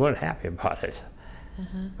 We weren't happy about it,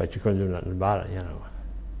 but you couldn't do nothing about it, you know.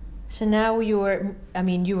 So now you were, I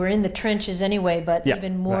mean, you were in the trenches anyway, but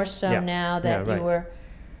even more so now that you were...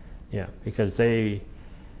 Yeah, because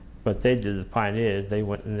what they did, the Pioneers, they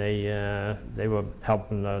went and they were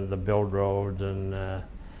helping the build roads and,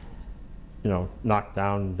 you know, knock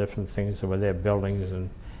down different things that were their buildings, and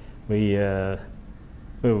we were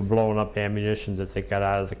blowing up ammunition that they got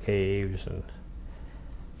out of the caves,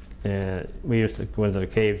 and we used to go into the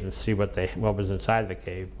caves and see what was inside the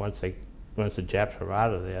cave. Once the Japs were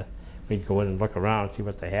out of there, we'd go in and look around and see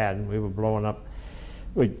what they had, and we were blowing up.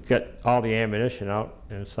 We'd get all the ammunition out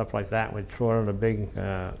and stuff like that. We'd throw it in a big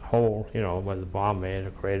hole, you know, where the bomb made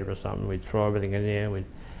a crater or something. We'd throw everything in there. We'd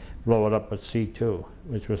blow it up with C2,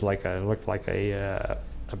 which was like looked like a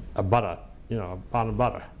butter, you know, a pound of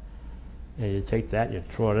butter. And you'd take that and you'd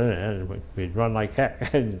throw it in there, and we'd run like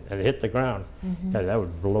heck and hit the ground. That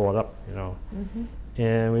would blow it up, you know.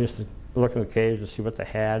 And we used to look in the caves to see what they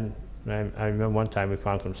had. And I remember one time we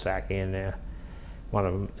found some sake in there, one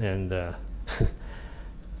of them, and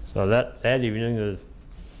so that evening,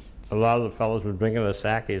 a lot of the fellows were drinking the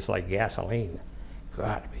sake. It's like gasoline,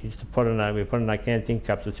 God, we used to put in our canteen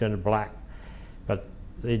cups that turned black. But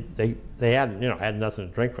they had, you know, had nothing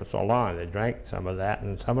to drink for so long. They drank some of that,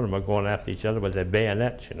 and some of them were going after each other with their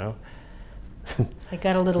bayonets, you know. They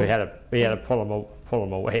got a little. we had to pull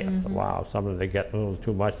them away after a while. Some of them, they get a little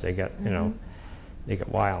too much. They get, you know, they get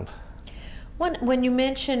wild. When you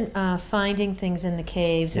mention finding things in the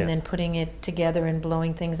caves and then putting it together and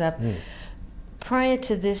blowing things up, prior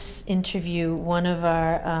to this interview, one of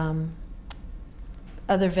our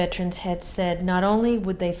other veterans had said not only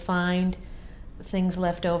would they find things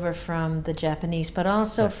left over from the Japanese, but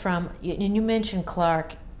also from, and you mentioned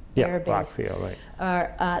Clark Air Base. Blackfield,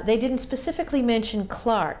 right. They didn't specifically mention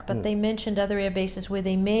Clark, but they mentioned other air bases where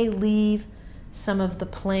they may leave some of the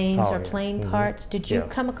planes or plane parts. Did you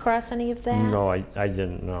come across any of that? No, I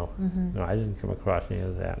didn't, no. No, I didn't come across any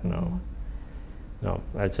of that, no. No,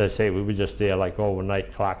 as I say, we were just there like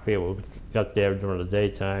overnight, Clarkfield. We got there during the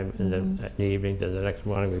daytime, and then in the evening, then the next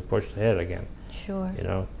morning we pushed ahead again. Sure. You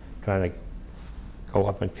know, trying to go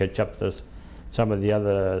up and catch up to some of the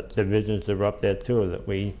other divisions that were up there too, that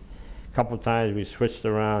a couple of times we switched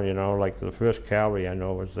around, you know, like the 1st Cavalry I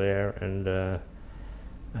know was there, and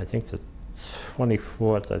I think the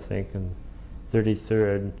 24th, I think, and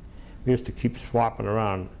 33rd. We used to keep swapping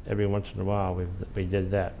around every once in a while. We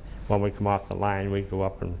did that. When we'd come off the line, we'd go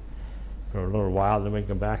up and for a little while, then we'd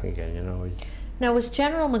come back again, you know. Now, was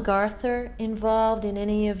General MacArthur involved in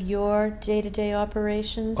any of your day-to-day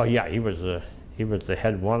operations? Oh yeah, he was the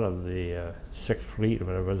head one of the 6th Fleet, or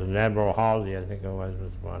whatever it was, and Admiral Halsey, I think it was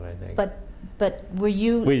one, I think. But were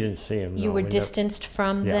you? We didn't see him. You were distanced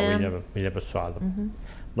from them. Yeah, we never saw them.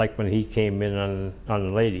 Like when he came in on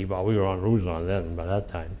the Lady, well, we were on Luzon then by that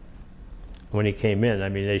time. When he came in, I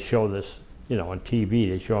mean, they show this, you know, on TV.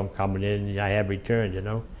 They show him coming in. I have returned, you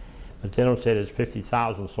know, but they don't say there's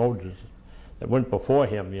 50,000 soldiers that went before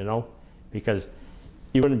him, you know, because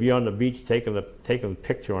you wouldn't be on the beach taking a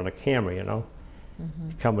picture on a camera, you know,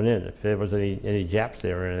 coming in if there was any Japs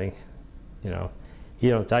there or anything, you know. He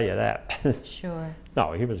don't tell you that. Sure.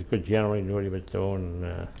 No, he was a good general. He knew what he was doing. And,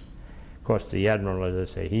 of course, the admiral, as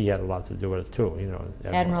I say, he had a lot to do with it too. You know,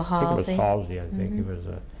 Admiral Halsey. I think it was Halsey. I think he was.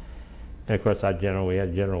 And of course, our general, we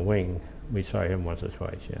had General Wing. We saw him once or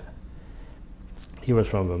twice. Yeah. He was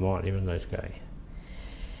from Vermont. He was a nice guy.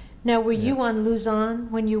 Now, were you on Luzon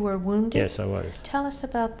when you were wounded? Yes, I was. Tell us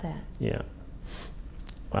about that. Yeah.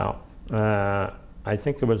 Well, I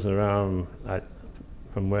think it was around,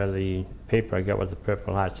 from where the paper I got with the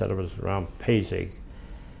Purple Heart said it was around Pasig,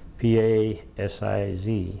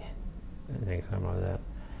 P-A-S-I-Z, I think, something like that.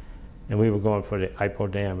 And we were going for the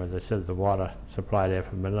Ipoh Dam, as I said, the water supply there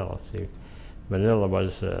from Manila. See, Manila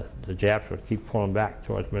was, the Japs would keep pulling back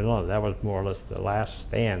towards Manila. That was more or less the last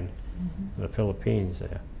stand in the Philippines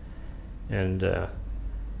there. And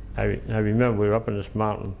I remember we were up in this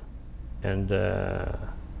mountain, and I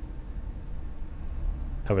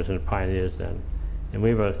was in the Pioneers then, and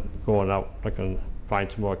we were going out looking to find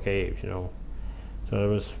some more caves, you know. So there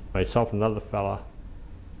was myself and another fella,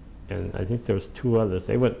 and I think there was 2 others.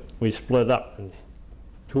 We split up, and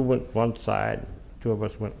 2 went one side, 2 of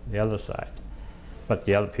us went the other side. But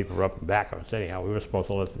the other people were up and back of us anyhow. We were supposed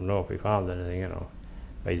to let them know if we found anything, you know,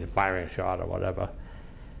 either firing a shot or whatever.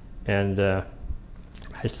 And I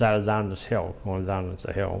started down this hill, going down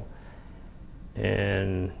the hill,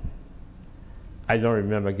 and I don't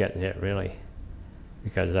remember getting hit really,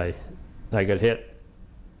 because I got hit,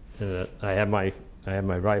 and I had my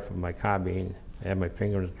rifle, my carbine. I had my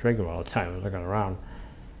finger on the trigger all the time. I was looking around,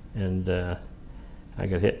 and I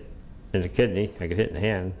got hit in the kidney. I got hit in the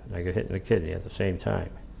hand. I got hit in the kidney at the same time.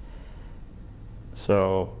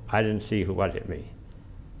 So I didn't see what hit me.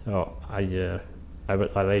 So I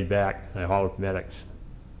laid back. I hauled medics,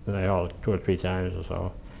 and I hauled 2 or 3 times or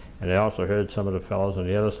so. And I also heard some of the fellows on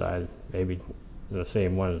the other side, maybe the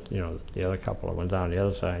same ones, you know, the other couple that went down the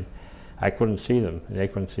other side. I couldn't see them, and they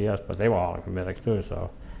couldn't see us, but they were hauling for medics too.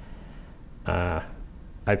 So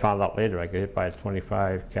I found out later I got hit by a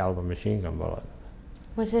 25 caliber machine gun bullet.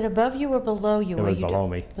 Was it above you or below you? It was below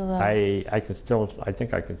me. Below. I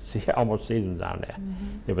think I could see, almost see them down there.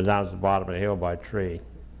 They were down at the bottom of the hill by a tree,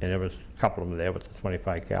 and there was a couple of them there with the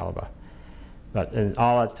 25 caliber. But in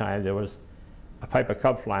all that time, there was a Piper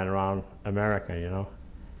Cub flying around America, you know,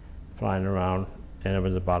 flying around, and it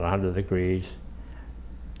was about 100 degrees.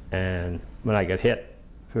 And when I got hit,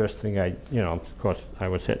 first thing you know, of course, I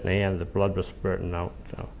was hit in the hand, the blood was spurting out.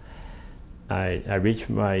 So I reached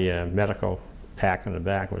for my medical pack in the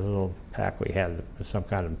back. It was a little pack we had with some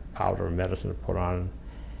kind of powder or medicine to put on,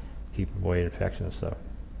 keep away infection and stuff.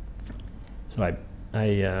 So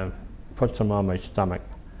I put some on my stomach,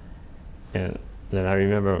 and then I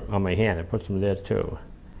remember on my hand, I put some there too.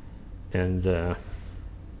 And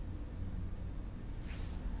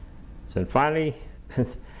so finally,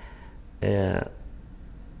 a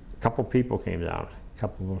couple people came down, a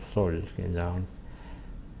couple of soldiers came down.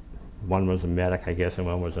 One was a medic, I guess, and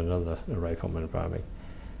one was a rifleman probably.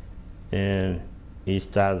 And he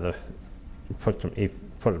started to he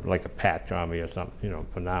put like a patch on me or something, you know,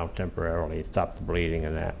 for now temporarily. He stopped the bleeding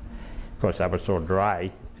and that. Of course, I was so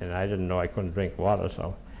dry, and I didn't know I couldn't drink water,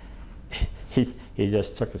 so he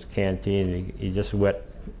just took his canteen and he just wet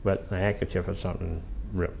the handkerchief or something,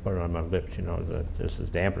 put it on my lips, you know, just to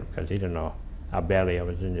dampen it, because he didn't know how badly I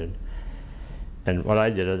was injured. And what I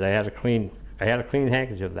did is I had a clean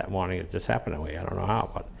handkerchief that morning. It just happened that way. I don't know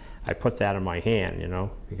how, but I put that in my hand, you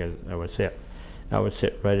know, because I would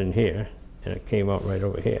sit right in here, and it came out right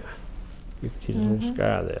over here. You can see this little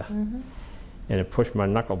scar there. And it pushed my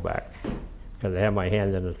knuckle back, because I had my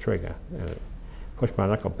hand in the trigger. And it pushed my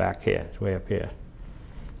knuckle back here. It's way up here.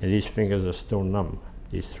 And these fingers are still numb,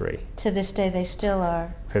 these three. To this day, they still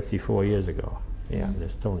are. 54 years ago. Yeah, they're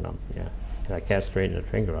still numb, yeah. And I can't straighten the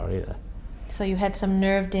finger out either. So you had some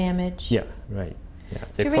nerve damage. Yeah, right. Yeah.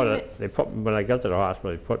 They put when I got to the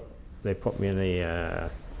hospital. They put me in a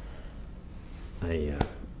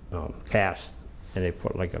cast, and they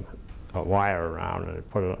put like a wire around, and they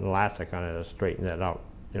put an elastic on it to straighten that out.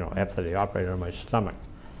 You know, after they operated on my stomach,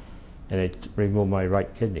 and they removed my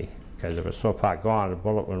right kidney because it was so far gone. The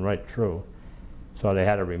bullet went right through, so they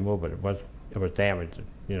had to remove it. It was damaged.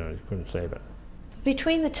 You know, you couldn't save it.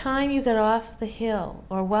 Between the time you got off the hill,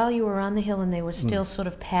 or while you were on the hill and they were still sort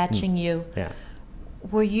of patching you, yeah.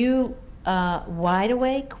 Were you wide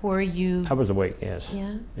awake? Were you? I was awake, yes.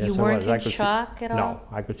 Yeah? Yes, You weren't in shock at all? No,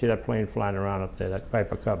 I could see that plane flying around up there, that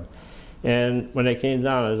Piper Cub. And when they came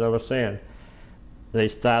down, as I was saying, they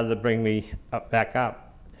started to bring me back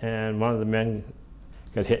up, and one of the men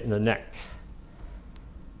got hit in the neck.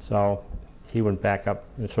 So he went back up,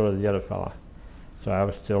 and so did the other fella. So I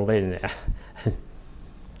was still laying there.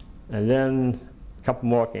 And then a couple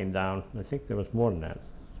more came down. I think there was more than that.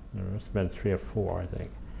 There must have been 3 or 4, I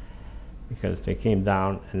think, because they came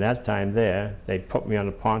down, and that time there, they put me on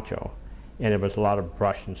a poncho, and there was a lot of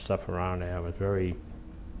brush and stuff around there. I was very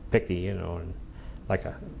picky, you know, and like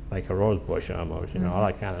a rose bush almost, you know, all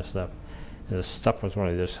that kind of stuff. And the stuff was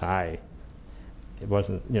only this high. It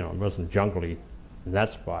wasn't, you know, it wasn't jungly in that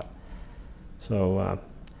spot. So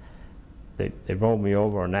they rolled me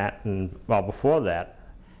over on that, and well, before that,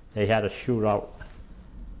 they had a shootout,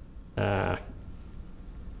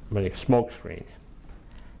 with a smoke screen.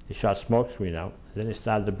 They shot smoke screen out, and then they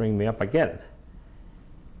started to bring me up again.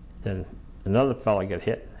 Then another fella got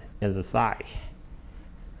hit in the thigh.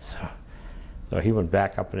 So he went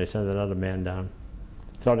back up, and they sent another man down.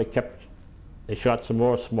 So they shot some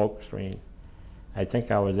more smoke screen. I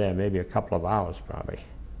think I was there maybe a couple of hours probably,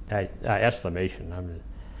 estimation. I mean,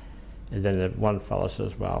 and then the one fella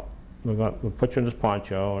says, well, we'll put you in this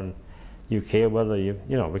poncho, and you care whether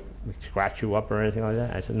we scratch you up or anything like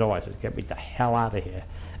that? I said, no. I said, get me the hell out of here.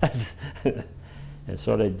 And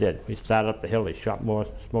so they did. We started up the hill. They shot more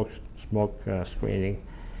smoke screening,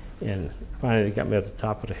 and finally they got me at the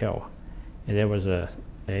top of the hill. And there was a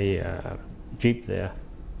Jeep there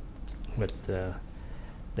with,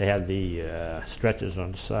 they had the stretchers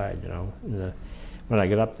on the side, you know. And when I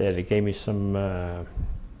got up there, they gave me some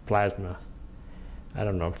plasma. I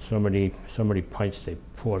don't know, so many pints they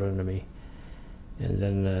poured into me. And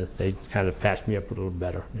then they kind of patched me up a little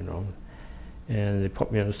better, you know. And they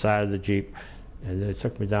put me on the side of the Jeep, and they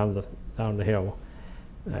took me down the hill.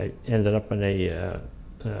 I ended up in a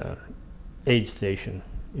aid station,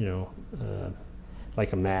 you know,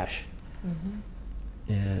 like a MASH.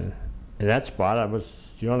 And in that spot, I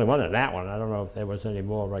was the only one in that one. I don't know if there was any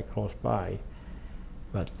more right close by.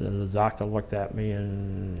 But the doctor looked at me,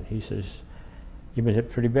 and he says, "You've been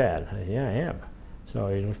hit pretty bad." I said, "Yeah, I am." So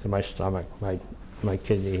he looked at my stomach, my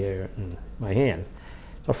kidney here, and my hand.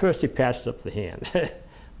 So first he patched up the hand a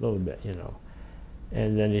little bit, you know.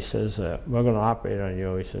 And then he says, "We're going to operate on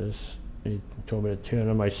you." He says, he told me to turn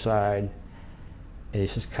on my side. And he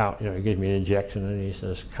says, count, you know, he gives me an injection, and he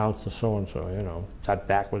says, count to so-and-so, you know, start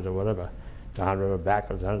backwards or whatever. 100 or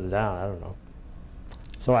backwards, 100 down, I don't know.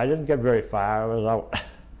 So I didn't get very far, I was out.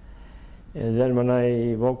 And then when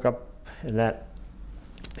I woke up in that,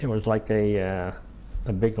 it was like a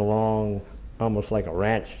big long, almost like a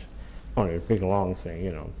ranch, only a big long thing,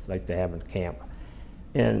 you know, like they have in camp.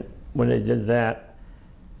 And when they did that,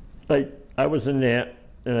 I was in there,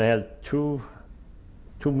 and I had two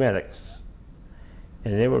medics,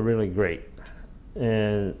 and they were really great.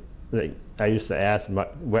 And I used to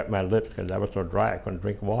wet my lips because I was so dry I couldn't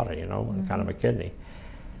drink water, you know, on account of my kidney.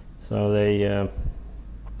 So they'd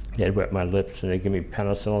wet my lips and they'd give me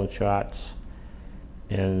penicillin shots.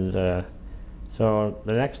 And so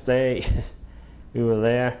the next day we were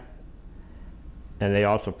there, and they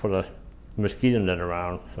also put a mosquito net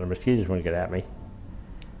around so the mosquitoes wouldn't get at me.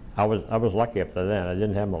 I was lucky up to then. I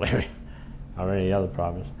didn't have malaria or any other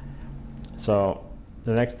problems. So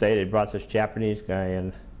the next day they brought this Japanese guy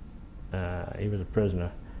in. He was a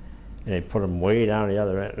prisoner, and they put him way down the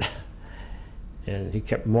other end. And he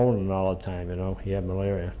kept moaning all the time, you know, he had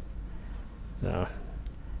malaria. So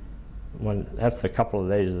after a couple of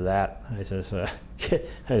days of that, I says,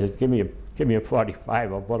 give me a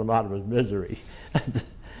 45, I'll put him out of his misery.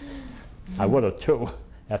 I would have too,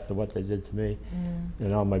 after what they did to me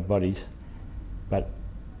and all my buddies. But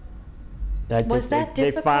was that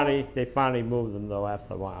difficult? They finally moved him though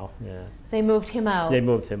after a while. Yeah. They moved him out. They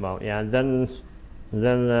moved him out. Yeah, and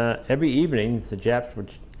then every evening the Japs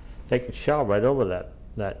would take a shower right over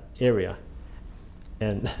that area,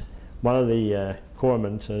 and one of the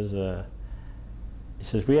corpsmen says, he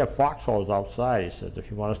says, we have foxholes outside. He says, if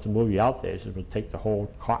you want us to move you out there, he says, we'll take the whole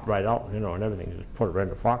cot right out, you know, and everything, just put it right in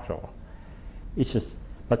the foxhole. He says,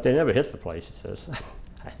 but they never hit the place, he says.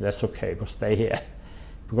 That's okay, we'll stay here.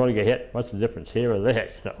 If we're going to get hit, what's the difference, here or there,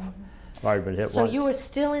 you know? I've already been hit once. So you were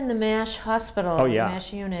still in the MASH hospital, oh, yeah.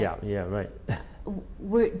 MASH unit. Yeah, right.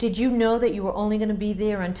 Did you know that you were only going to be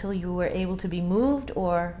there until you were able to be moved,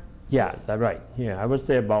 or? Yeah, that's right. Yeah, I was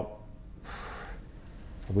there about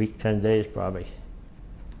a week, 10 days probably.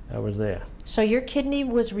 I was there. So your kidney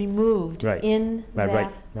was removed right. in my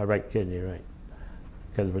that? My right kidney, right.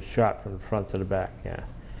 Because it was shot from the front to the back, yeah.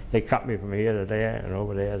 They cut me from here to there and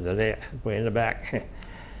over there to there, way in the back.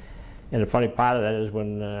 And the funny part of that is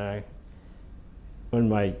when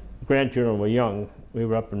my grandchildren were young, we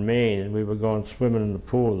were up in Maine and we were going swimming in the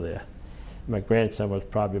pool there. My grandson was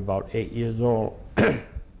probably about 8 years old.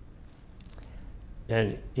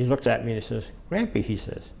 And he looks at me and he says, Grampy, he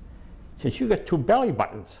says, you got 2 belly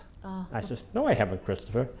buttons. I says, no, I haven't,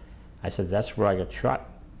 Christopher. I said, that's where I got shot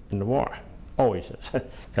in the war. Oh, he says,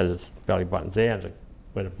 because it's belly buttons there and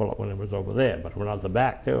where the bullet when it was over there, but it went out the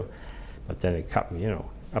back too. But then it cut me, you know,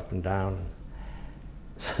 up and down.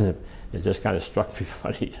 It just kind of struck me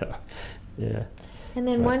funny, you know. Yeah. And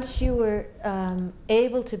then once you were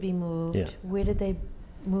able to be moved, yeah. Where did they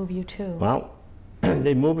move you to? Well,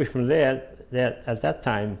 they moved me from there. At that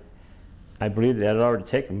time, I believe they had already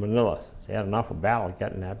taken Manila. They had an awful battle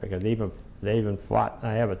getting that because they even fought.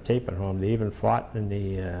 I have a tape at home. They even fought in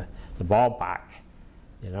the ballpark,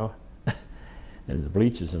 you know, and the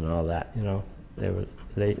bleachers and all that. You know,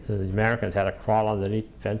 the Americans had to crawl underneath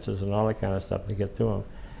fences and all that kind of stuff to get to them.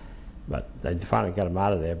 But they finally got them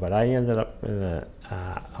out of there. But I ended up in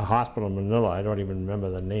a hospital in Manila. I don't even remember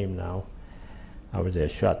the name now. I was there a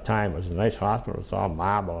short time. It was a nice hospital. It was all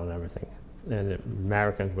marble and everything. And the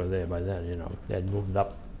Americans were there by then, you know. They had moved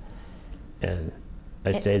up. And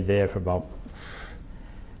I stayed there for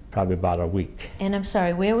probably about a week. And I'm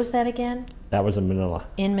sorry, where was that again? That was in Manila.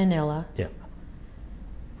 In Manila? Yeah.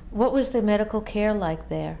 What was the medical care like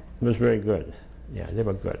there? It was very good. Yeah, they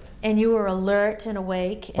were good. And you were alert and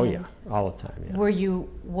awake? Oh yeah, all the time, yeah. Were you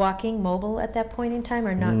walking, mobile at that point in time,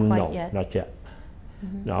 or not quite yet? No, not yet.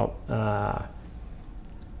 No.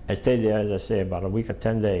 I stayed there, as I say, about a week or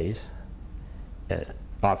 10 days.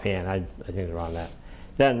 Offhand, I think around that.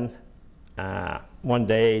 Then, one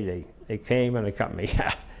day, they came and they cut me.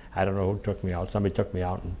 I don't know who took me out. Somebody took me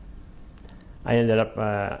out. And I ended up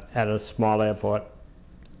at a small airport,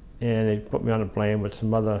 and they put me on a plane with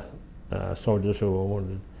some other soldiers who were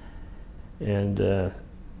wounded. And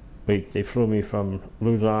they flew me from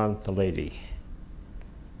Luzon to Leyte.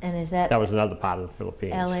 And is that? That was another part of the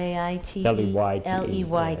Philippines. L-A-I-T-E? L-E-Y-T-E.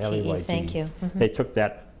 L-E-Y-T-E, thank you. They took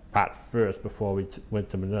that part first before we went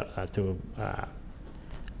to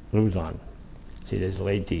Luzon. See, there's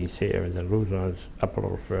Leyte here, and then Luzon's up a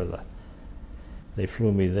little further. They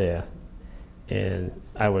flew me there, and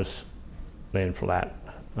I was laying flat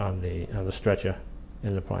on the stretcher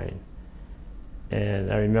in the plane.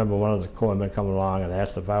 And I remember one of the corpsmen coming along and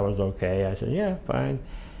asked if I was okay. I said, yeah, fine.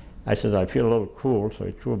 I said, I feel a little cool, so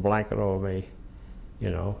he threw a blanket over me,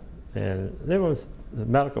 you know. And the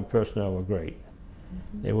medical personnel were great.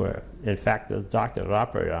 They were. In fact, the doctor that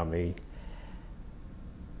operated on me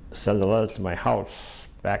sent a letter to my house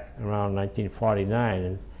back around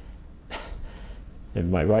 1949.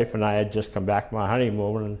 And my wife and I had just come back from our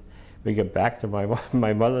honeymoon, and we get back to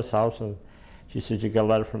my mother's house, and she said, you got a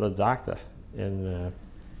letter from the doctor in, I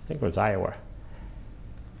think it was Iowa.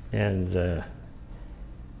 And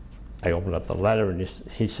I opened up the letter, and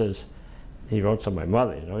he says, he wrote to my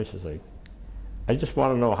mother, you know, he says, like, I just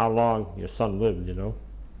want to know how long your son lived, you know,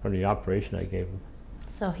 from the operation I gave him.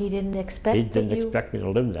 So he didn't expect He that didn't you... expect me to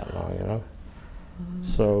live that long, you know.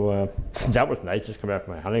 So that was nice, just come back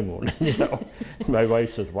from my honeymoon, you know. My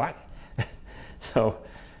wife says, what? So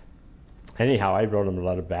anyhow, I wrote him a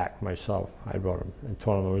letter back myself. I wrote him and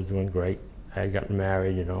told him I was doing great. I had gotten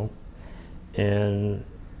married, you know. And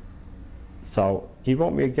so he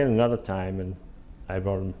wrote me again another time, and I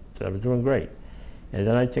wrote him that I was doing great. And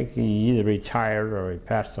then I think he either retired or he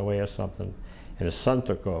passed away or something, and his son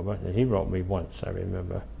took over, and he wrote me once, I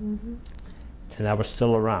remember. Mm-hmm. And I was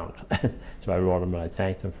still around. So I wrote him and I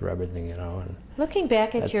thanked him for everything, you know. And Looking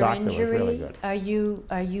back at your doctor was injury, really good.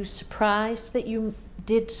 are you surprised that you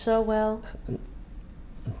did so well?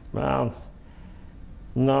 Well,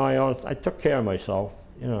 no, I took care of myself,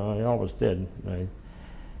 you know, I always did.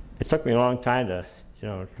 It took me a long time to, you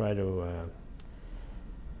know, try to,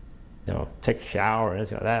 you know, take a shower or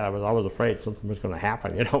anything like that. I was always afraid something was going to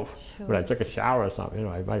happen, you know. Sure. When I took a shower or something, you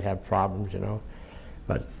know, I might have problems, you know.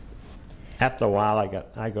 But after a while, I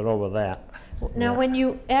got over that. Now,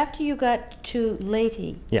 Yeah. after you got to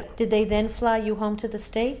Natick, Yeah. did they then fly you home to the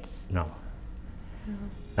States? No.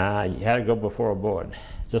 You had to go before a board,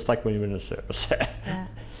 just like when you were in the service. Yeah.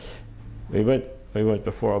 We went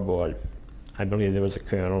before a board. I believe there was a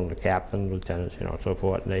colonel, and a captain, lieutenants, you know, so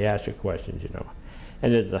forth, and they asked you questions, you know.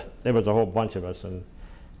 And there was a whole bunch of us, and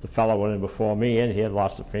the fellow went in before me, and he had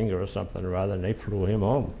lost a finger or something or other, and they flew him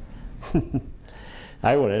home.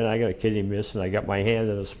 I went in, I got a kidney miss, and I got my hand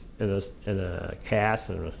in a cast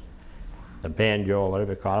and a banjo or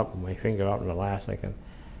whatever you call it, with my finger out in the elastic, and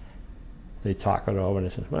they talk it over, and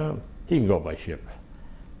they said, well, he can go by ship.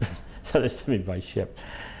 So they sent me by ship.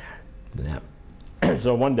 Yeah.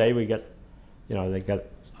 So one day we got, you know, they got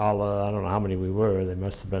all, I don't know how many we were, they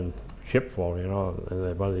must have been ship full, you know,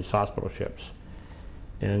 one of these hospital ships.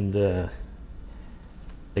 And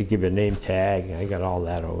they give you a name tag. I got all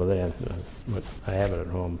that over there. But I have it at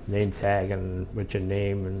home. Name tag and what's your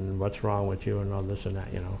name and what's wrong with you and all this and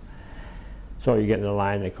that, you know. So you get in the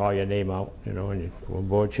line, they call your name out, you know, and you go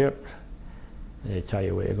aboard ship, and they tell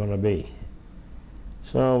you where you're going to be.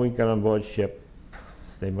 So we got on board ship.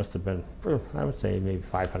 They must have been, I would say, maybe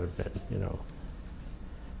 500 men, you know.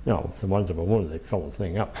 No, the ones that were wounded, they filled the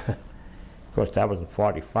thing up. Of course, that was in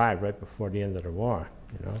 '45, right before the end of the war,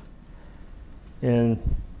 you know.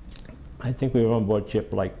 And I think we were on board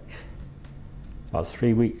ship like about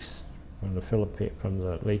 3 weeks from the Philippines, from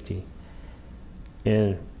the Natick.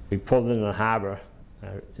 And we pulled in the harbor.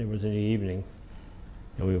 It was in the evening,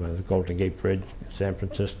 and we went to the Golden Gate Bridge in San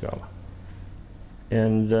Francisco.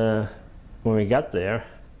 And when we got there,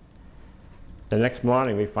 the next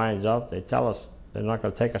morning we find out, they tell us they're not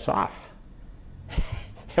going to take us off.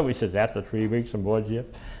 And we said, after 3 weeks on board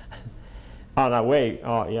ship? On our way,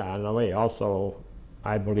 oh yeah, on our way also,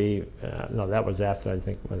 I believe, no, that was after, I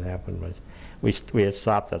think what happened was, we had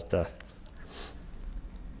stopped at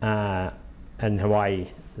in Hawaii.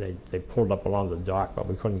 They pulled up along the dock, but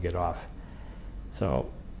we couldn't get off. So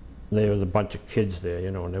there was a bunch of kids there,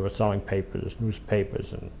 you know, and they were selling papers,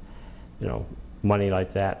 newspapers, and, you know, money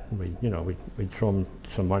like that. And we'd throw them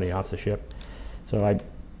some money off the ship. So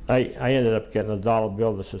I ended up getting a dollar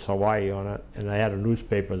bill that says Hawaii on it, and I had a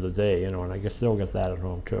newspaper of the day, you know, and I guess still get that at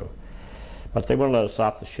home too. But they wouldn't let us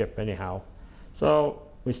off the ship anyhow. So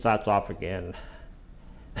we start off again.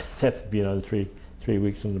 That's to be another three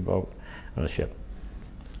weeks on the boat, on the ship.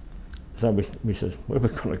 So we said, where are we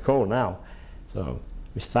going to go now? So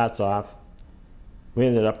we start off. We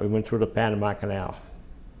went through the Panama Canal.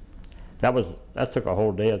 That took a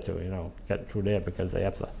whole day or two, you know, getting through there, because they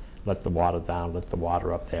have to let the water down, let the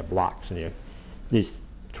water up. They have blocks, and these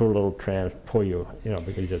two little trams pull you, you know,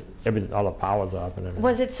 because all the power's off and everything.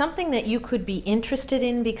 Was it something that you could be interested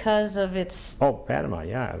in because of its... Oh, Panama,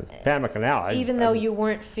 yeah, it was Panama Canal. Even though you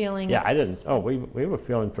weren't feeling... Yeah, I didn't. Oh, we were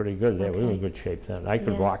feeling pretty good there. Okay. We were in good shape then. I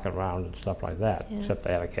could Yeah. walk around and stuff like that, Yeah. except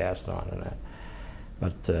I had a cast on and that.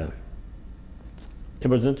 But it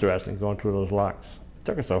was interesting going through those locks. It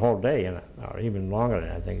took us a whole day, or even longer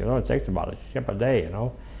than I think. It only takes about a ship a day, you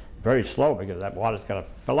know. Very slow, because that water's got to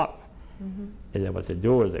fill up. Mm-hmm. And then what they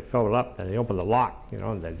do is they fill it up, then they open the lock, you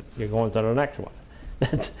know, and then you're going to the next one.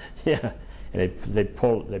 Yeah, and they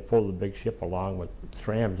pull the big ship along with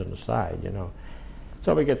trams on the side, you know.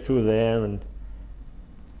 So we get through there, and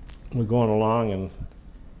we're going along, and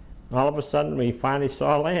all of a sudden we finally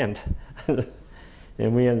saw land.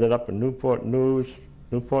 And we ended up in Newport News,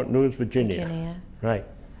 Virginia. Right.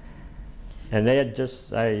 And they had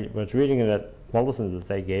just, I was reading in that bulletin that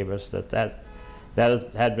they gave us that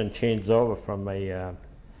had been changed over from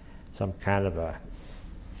some kind of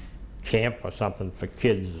camp or something for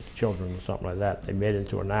kids, children or something like that. They made it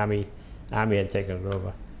into an army had taken it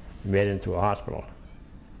over, made it into a hospital.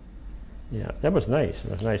 Yeah, that was nice.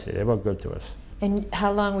 It was nice. They were good to us. And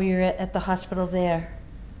how long were you at the hospital there?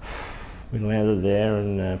 We landed there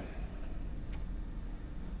in,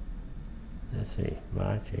 let's see,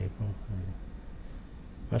 March, April.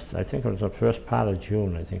 I think it was the first part of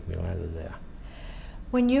June, I think we landed there.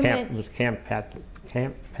 When you It was Camp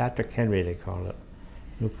Patrick Henry, they called it,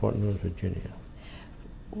 Newport News, Virginia.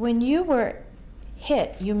 When you were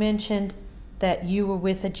hit, you mentioned that you were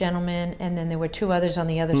with a gentleman and then there were two others on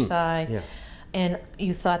the other side. Yeah. And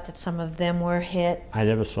you thought that some of them were hit. I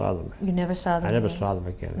never saw them. You never saw them I never again? saw them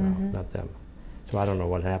again, no, not them. So I don't know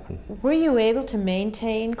what happened. Were you able to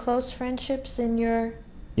maintain close friendships in your...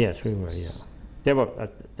 Yes, we were, yeah. They were,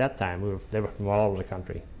 at that time, they were from all over the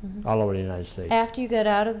country, all over the United States. After you got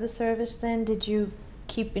out of the service then, did you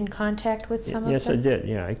keep in contact with some of them? Yes, I did,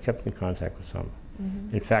 yeah, I kept in contact with some.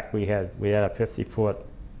 In fact, we had a 54th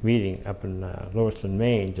meeting up in Lewiston,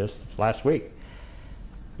 Maine, just last week.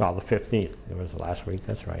 Well, the 15th, it was last week,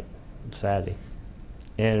 that's right, Saturday.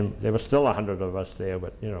 And there were still 100 of us there,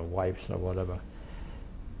 but, you know, wives or whatever.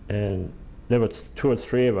 And there were 2 or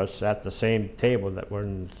 3 of us at the same table that were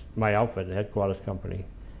in my outfit, the headquarters company.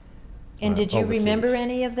 And did you overseas. remember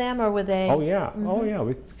any of them, or were they... Oh, yeah, oh, yeah,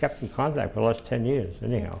 we kept in contact for the last 10 years,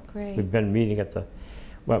 anyhow. That's great. We've been meeting at the...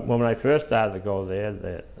 Well, when I first started to go there,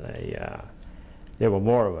 there were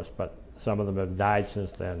more of us, but some of them have died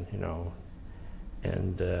since then, you know.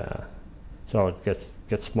 And so it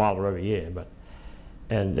gets smaller every year.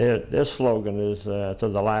 And their slogan is to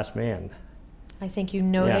the last man. I think you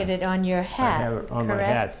noted it on your hat, I have it on correct? my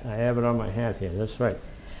hat. I have it on my hat here, that's right.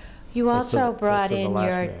 You also brought to the in last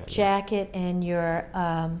your man, jacket and your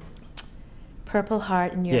Purple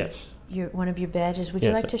Heart and Yes. one of your badges. Would you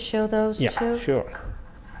Yes, like to show those Yeah, too? sure.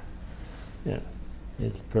 Yeah,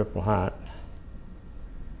 it's a Purple Heart.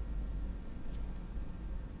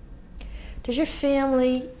 Does your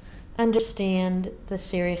family understand the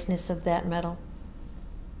seriousness of that medal?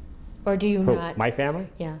 Or do you Who, not? my family?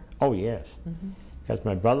 Yeah. Oh, yes. Because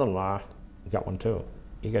my brother-in-law got one too.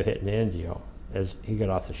 He got hit in the NGO as he got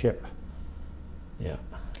off the ship. Yeah.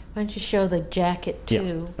 Why don't you show the jacket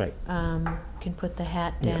too? Yeah, right. You can put the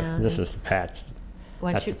hat Yeah, down. this is the patch.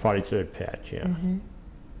 Why That's don't the 43rd patch, yeah. And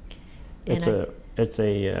It's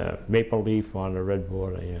a maple leaf on a red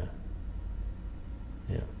border, yeah.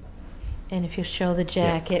 Yeah. And if you show the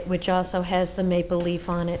jacket, which also has the maple leaf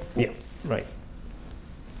on it. Yeah, right.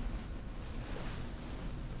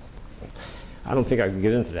 I don't think I can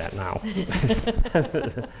get into that now.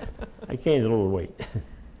 I gained a little weight.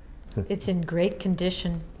 It's in great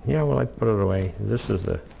condition. Yeah, well, I put it away. This is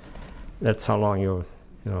that's how long you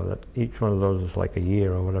know, that each one of those is like a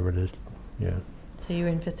year or whatever it is. Yeah. So you're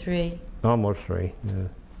in for 3. Almost 3, yeah.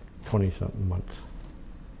 20-something months.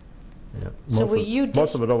 Yeah. So were you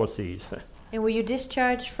most of it overseas. And were you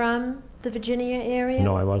discharged from the Virginia area?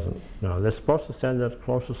 No, I wasn't. No, they're supposed to send us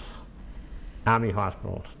closest Army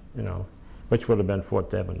hospitals, you know, which would have been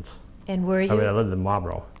Fort Devens. And were you? I mean, I lived in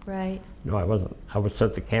Marlboro. Right. No, I wasn't. I was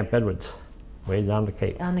sent to Camp Edwards, way down the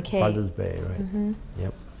Cape. On the Cape. Buzzards Bay, right.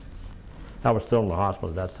 Yep. I was still in the hospital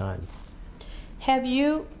at that time. Have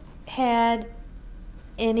you had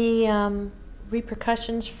any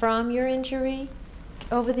repercussions from your injury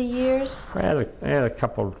over the years? I had a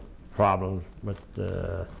couple problems with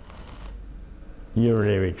the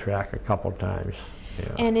urinary tract a couple times.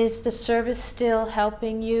 Yeah. And is the service still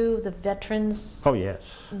helping you, the veterans? Oh, yes.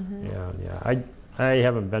 Yeah. I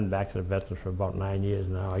haven't been back to the veterans for about 9 years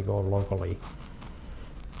now. I go locally.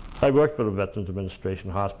 I worked for the Veterans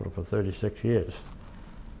Administration Hospital for 36 years.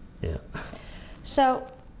 Yeah. So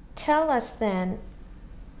tell us then,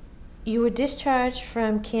 you were discharged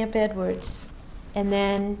from Camp Edwards and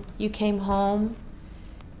then you came home.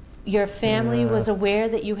 Your family was aware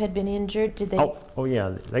that you had been injured? Did they? Oh yeah,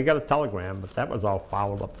 they got a telegram, but that was all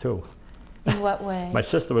followed up too. In what way? My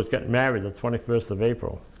sister was getting married the 21st of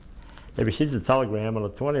April. They received a telegram on the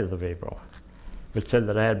 20th of April, which said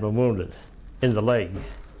that I had been wounded in the leg,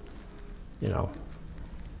 you know,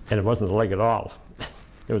 and it wasn't the leg at all.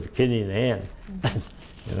 It was a kidney in the hand,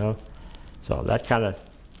 you know. So that kind of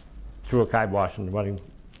threw a kibosh in the wedding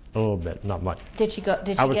a little bit, not much. Did you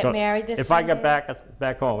get married this If I got Sunday?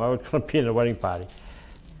 back home, I was going to be in the wedding party.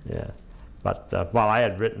 Yeah. But, well, I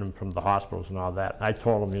had written them from the hospitals and all that. I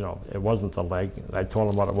told them, you know, it wasn't the leg. I told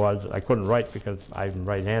them what it was. I couldn't write because I'm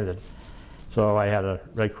right-handed. So I had a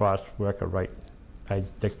Red Cross worker write. I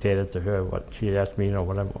dictated to her what she asked me, you know,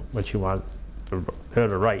 what she wanted her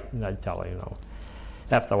to write, and I'd tell her, you know.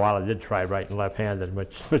 After a while, I did try writing left-handed,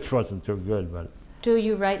 which wasn't too good, but Do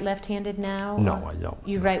you write left-handed now? No, or I don't.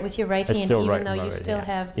 You write with your right I hand, still even write though with my you right still hand.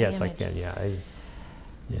 have Yes, damage? I can, yeah.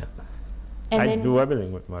 Yeah. And I then, do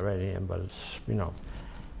everything with my right hand, but it's, you know,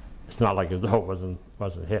 it's not like as though it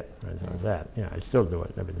wasn't hit or anything like that. Yeah, I still do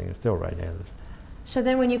it, everything is still right-handed. so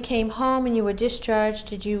then when you came home and you were discharged,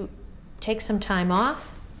 did you take some time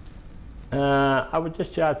off? I was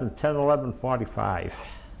discharged in 10/11/45.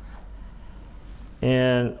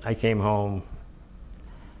 And I came home,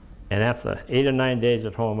 and after 8 or 9 days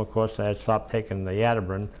at home, of course, I had stopped taking the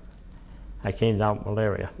Atibrin. I came down with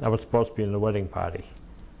malaria. I was supposed to be in the wedding party.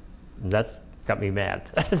 And that got me mad.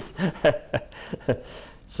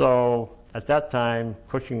 So at that time,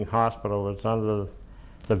 Cushing Hospital was under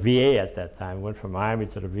the VA at that time. Went from Army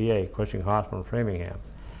to the VA, Cushing Hospital in Framingham.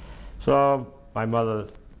 So my mother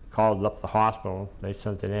called up the hospital. They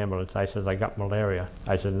sent an ambulance. I said, I got malaria.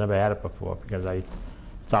 I said, never had it before because I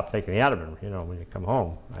stopped taking the Atibrin, you know, when you come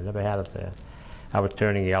home. I never had it there. I was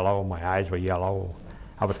turning yellow. My eyes were yellow.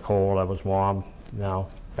 I was cold. I was warm, you know,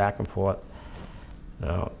 back and forth.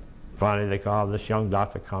 Finally, they called. This young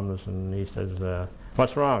doctor comes and he says,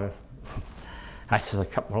 what's wrong? I said, I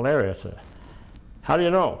got malaria. I said, how do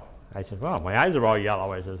you know? I said, well, my eyes are all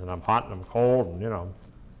yellow. I said, and I'm hot and I'm cold, and you know.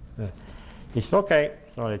 He said, okay.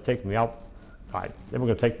 So they take me out. They were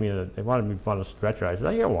going to take me, they wanted me to put on a stretcher. I said,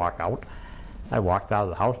 I can't walk out. I walked out of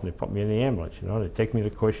the house and they put me in the ambulance, you know. They take me to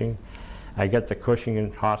Cushing. I get to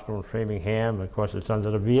Cushing Hospital in Framingham. Of course, it's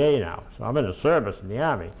under the VA now. So I'm in the service in the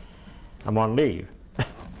Army. I'm on leave.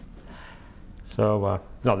 So,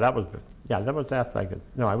 no, that was after I could,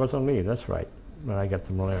 no, I was on leave, that's right, when I got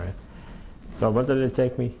the malaria. So what did they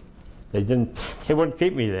take me? They wouldn't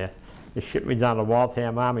keep me there. They shipped me down to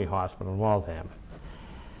Waltham Army Hospital in Waltham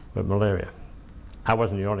with malaria. I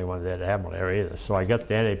wasn't the only one there to have malaria either. So I got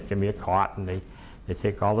there, they give me a cot, and they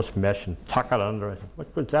take all this mesh and tuck it under. I said,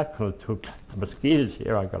 what was that going to do? The mosquitoes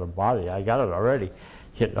here, I got a body. I got it already,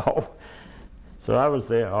 you know. So I was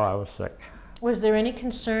there, I was sick. Was there any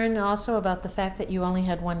concern also about the fact that you only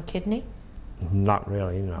had one kidney? Not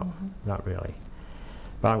really, no, not really.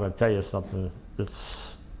 But I'm going to tell you something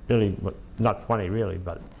that's really not funny, really,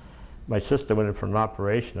 but my sister went in for an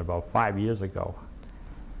operation about 5 years ago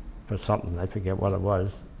for something, I forget what it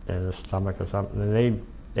was, in the stomach or something, and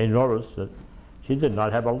they noticed that she did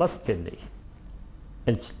not have a left kidney.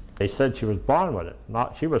 And they said she was born with it.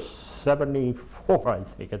 She was 74, I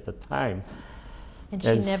think, at the time. And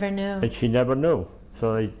she never knew. And she never knew.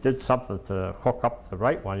 So they did something to hook up the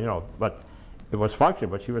right one, you know, but it was functioning,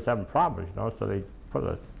 but she was having problems, you know, so they put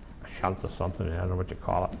a shunt or something, I don't know what you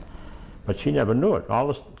call it. But she never knew it.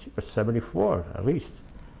 She was 74, at least.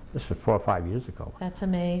 This was 4 or 5 years ago. That's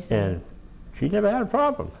amazing. And she never had a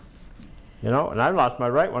problem, you know, and I lost my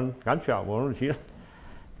right one, gunshot wound, she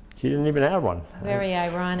didn't even have one. Very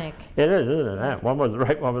ironic. It is, isn't it? One was the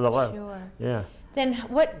right, one was the left. Sure. Yeah. Then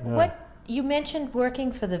you mentioned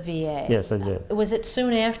working for the VA. Yes, I did. Was it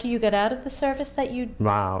soon after you got out of the service that you?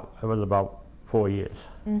 Wow, it was about 4 years.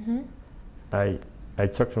 Mm-hmm. I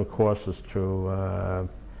took some courses through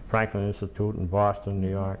Franklin Institute in Boston, New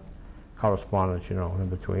York, correspondence, you know, in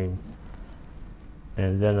between.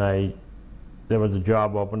 And then there was a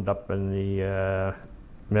job opened up in the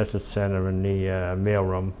message center in the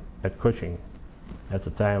mailroom at Cushing. At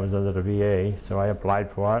the time it was under the VA, so I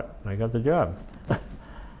applied for it and I got the job.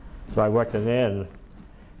 So I worked in there in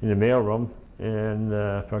the mailroom, and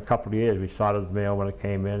for a couple of years we sorted the mail when it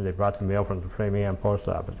came in. They brought the mail from the Framingham post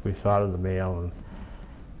office. We sorted the mail,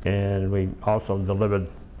 and we also delivered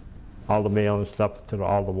all the mail and stuff to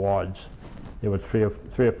all the wards. There were three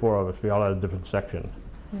or four of us. We all had a different section,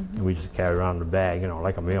 and we just carried around the bag, you know,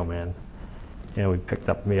 like a mailman. And we picked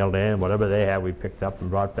up mail there, and whatever they had, we picked up and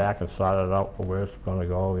brought back and sorted it out for where it's going to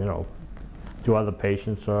go, you know, to other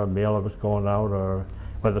patients or mail that was going out, or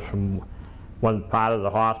whether from one part of the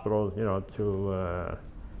hospital, you know, to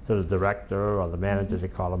the director or the manager, they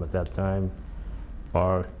call them at that time,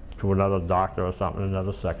 or to another doctor or something in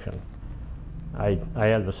another section. I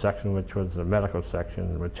had the section which was the medical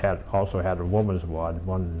section, which also had a woman's ward.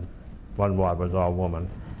 One ward was all woman,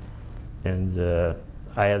 and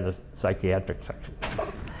I had the psychiatric section.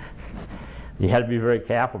 You had to be very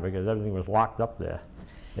careful because everything was locked up there.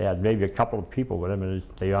 They had maybe a couple of people with them, and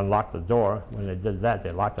they unlocked the door. When they did that,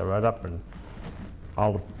 they locked it right up, and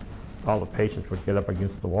all the patients would get up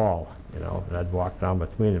against the wall, you know, and I'd walk down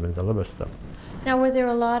between them and deliver stuff. Now, were there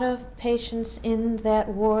a lot of patients in that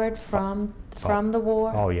ward from the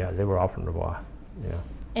war? Oh yeah, they were all from the war, yeah.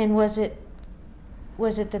 And was it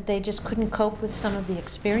that they just couldn't cope with some of the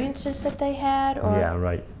experiences that they had, or? Yeah,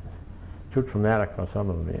 right. Too traumatic for some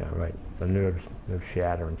of them, yeah, right. The nerves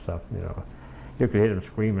shatter and stuff, you know. you could hear them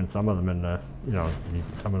screaming, some of them in the, you know,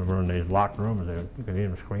 some of them were in these locked rooms, you could hear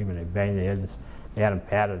them screaming, they banged their heads, they had them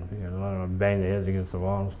padded, you know, a lot of them banged their heads against the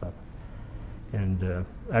wall and stuff. And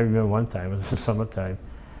I remember one time, it was the summertime,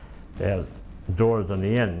 they had doors on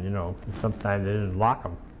the end, you know, and sometimes they didn't lock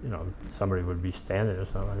them, you know, somebody would be standing or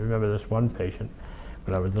something. I remember this one patient,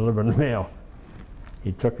 when I was delivering the mail,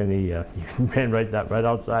 he took and he ran right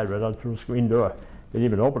outside, right out through the screen door. They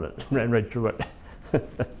didn't even open it, ran right through it.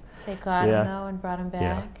 They got him though and brought him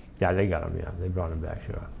back? Yeah, they got him, yeah, they brought him back,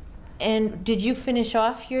 sure. And did you finish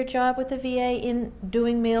off your job with the VA in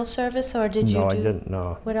doing mail service, or did you No, do? I didn't,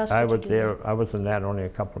 no. What else I did you was do there, I was in that only a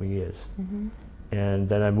couple of years. Mm-hmm. And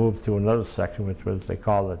then I moved to another section, which was, they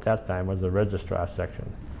called it at that time, was the registrar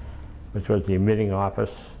section, which was the admitting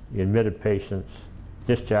office, the admitted patients,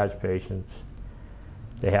 discharged patients.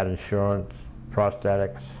 They had insurance,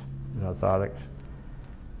 prosthetics, and orthotics,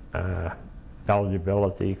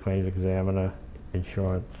 eligibility, claims examiner,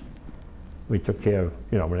 insurance. We took care of,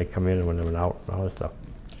 you know, when they come in and when they went out and all that stuff.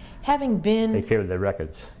 Having been Take care of their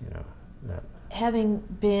records, you know. That. Having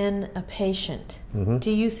been a patient, Mm-hmm.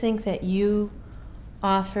 do you think that you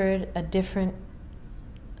offered a different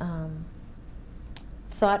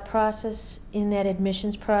thought process in that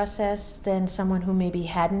admissions process than someone who maybe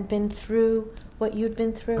hadn't been through what you'd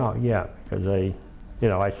been through? Oh, yeah, because you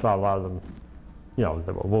know, I saw a lot of them, you know,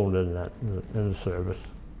 that were wounded in the service.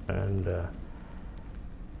 And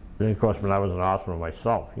then, of course, when I was in the hospital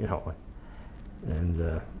myself, you know,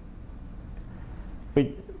 and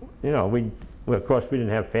of course, we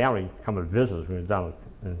didn't have family come and visit us. We were down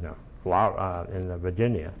in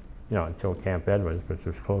Virginia, you know, until Camp Edwards, which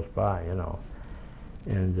was close by, you know.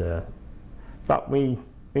 And but we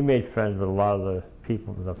made friends with a lot of the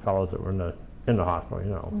people, the fellows that were in the hospital, you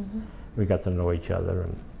know. Mm-hmm. We got to know each other.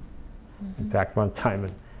 And in fact, one time,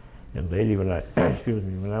 and lady, when I, excuse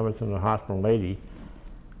me, when I was in the hospital, lady,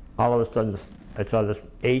 all of a sudden, I saw this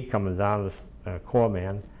aide coming down, this corps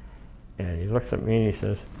man, and he looks at me and he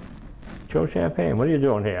says, "Joe Champagne, what are you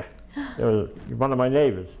doing here?" It was one of my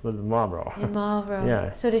neighbors lived in Marlboro. In Marlboro.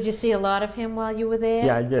 Yeah. So did you see a lot of him while you were there?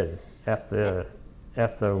 Yeah, I did.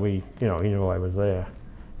 After we, you know, he knew I was there.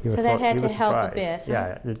 So that had to help a bit, huh?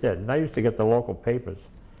 Yeah, it did. And I used to get the local papers,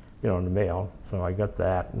 you know, in the mail. So I got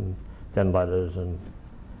that, and then letters and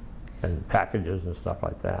packages and stuff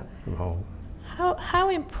like that from home. How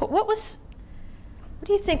important? What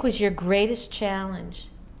do you think was your greatest challenge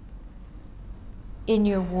in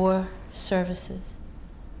your war services?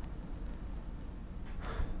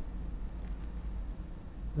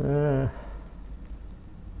 I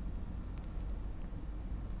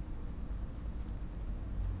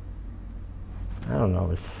don't know,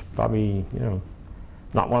 it's probably, you know,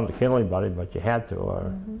 not wanting to kill anybody, but you had to,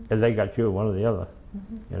 or if they got you, one or the other,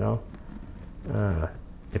 you know.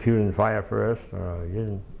 If you didn't fire first, or you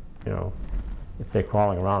didn't, you know, if they're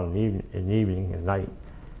crawling around in the evening and night,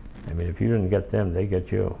 I mean, if you didn't get them, they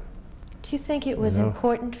get you. Do you think it was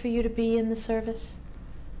important for you to be in the service?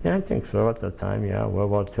 Yeah, I think so at the time, yeah, World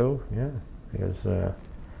War II, yeah, because,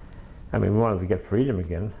 I mean, we wanted to get freedom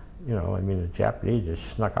again, you know, I mean, the Japanese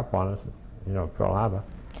just snuck up on us, you know, Pearl Harbor.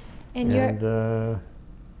 And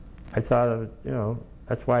I thought, you know,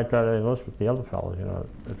 that's why I tried to enlist with the other fellows, you know,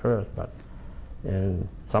 at first, and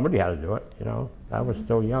somebody had to do it, you know. I was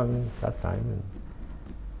still young at that time.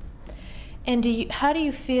 And how do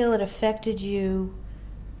you feel it affected you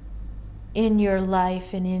in your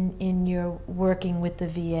life and in your working with the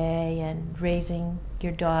VA and raising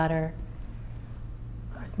your daughter?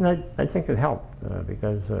 I think it helped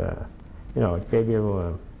because, you know, it gave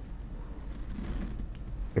you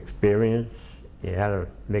experience. You had to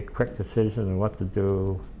make quick decisions on what to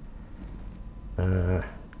do.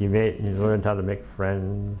 You learned how to make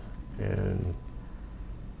friends, and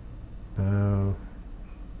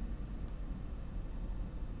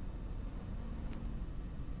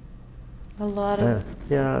a lot of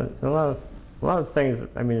a lot of things.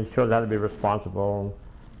 I mean, it showed how to be responsible,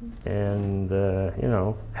 and you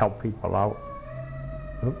know, help people out.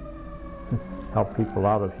 Help people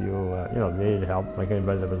out if you you know, they needed help, like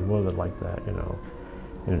anybody that was wounded like that, you know.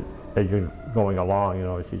 And as you're going along, you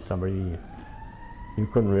know, you see somebody, you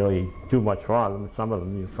couldn't really do much for them. Some of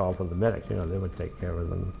them you call for the medics, you know, they would take care of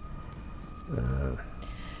them.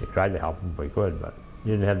 They tried to help them if we could, but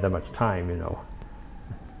you didn't have that much time, you know.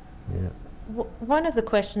 Yeah. One of the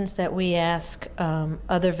questions that we ask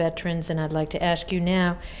other veterans, and I'd like to ask you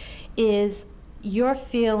now, is your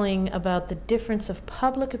feeling about the difference of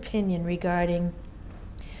public opinion regarding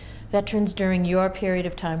veterans during your period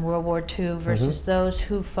of time, World War II, versus those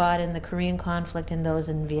who fought in the Korean conflict and those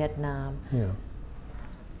in Vietnam. Yeah.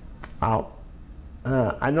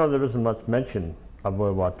 I know there isn't much mention of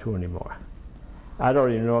World War II anymore. I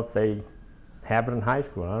don't even know if they have it in high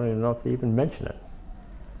school. I don't even know if they even mention it.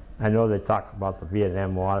 I know they talk about the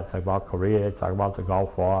Vietnam War, they talk about Korea, they talk about the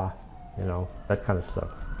Gulf War, you know, that kind of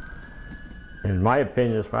stuff. In my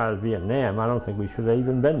opinion, as far as Vietnam, I don't think we should have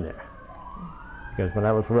even been there. Because when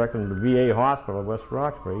I was working at the VA hospital in West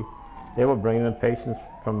Roxbury, they were bringing in patients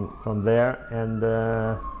from there, and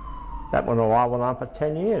that went on for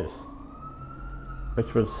 10 years,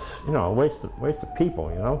 which was, you know, a waste of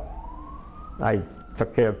people, you know. I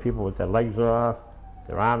took care of people with their legs off,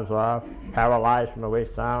 their arms off, paralyzed from the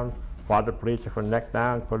waist down, quadriplegic from the neck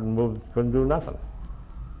down, couldn't move, couldn't do nothing.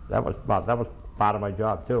 That was part of my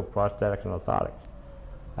job too, prosthetics and orthotics.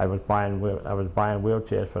 I was buying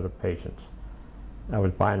wheelchairs for the patients. I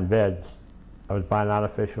was buying beds. I was buying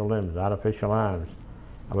artificial limbs, artificial arms.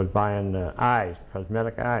 I was buying eyes,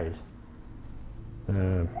 cosmetic eyes,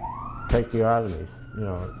 tracheotomies, you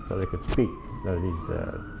know, so they could speak. These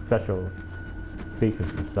special speakers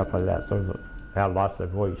and stuff like that. Those had lost their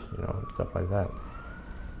voice, you know, and stuff like that.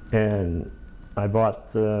 And I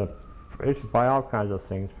bought, I used to buy all kinds of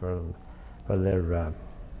things for their,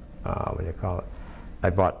 what do you call it? I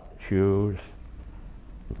bought shoes,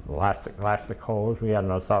 elastic hose. We had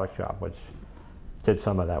an orthotic shop which did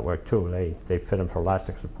some of that work too. They fit them for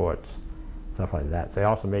elastic supports, stuff like that. They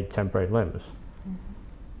also made temporary limbs.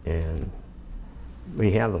 And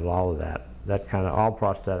we handled all of that. That kind of, all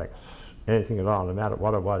prosthetics, anything at all, no matter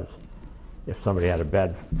what it was. If somebody had a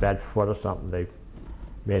bad foot or something, they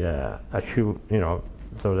made a shoe, you know,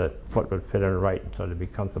 so that foot would fit in right, so to be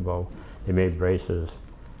comfortable. They made braces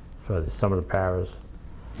for some of the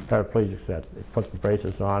paraplegics that they put the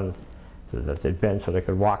braces on so that they'd bend so they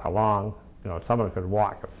could walk along. You know, someone could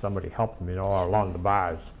walk if somebody helped them, you know, or along the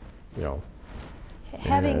bars, you know.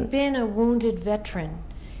 Having been a wounded veteran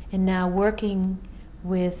and now working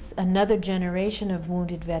with another generation of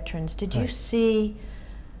wounded veterans, did you see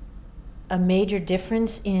a major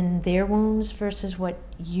difference in their wounds versus what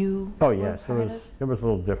you Oh yes, it was a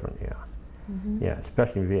little different, yeah. Yeah,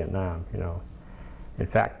 especially in Vietnam, you know. In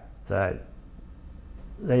fact,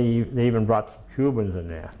 they even brought some Cubans in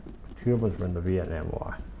there. Cubans were in the Vietnam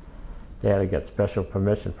War. They had to get special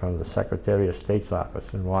permission from the Secretary of State's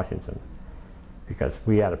office in Washington because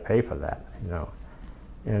we had to pay for that, you know.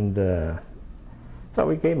 And so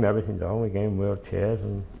we gave them everything though. We gave them wheelchairs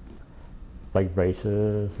and leg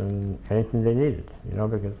braces and anything they needed, you know,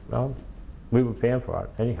 because, well, we were paying for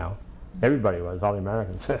it anyhow. Everybody was, all the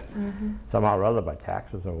Americans, somehow or other by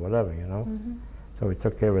taxes or whatever, you know. So we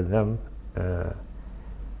took care of them.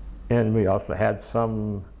 And we also had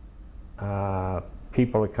some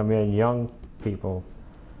people that come in, young people,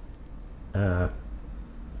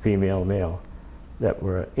 female, male, that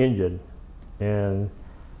were injured. And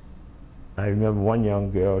I remember one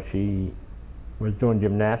young girl, she was doing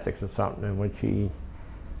gymnastics or something, and when she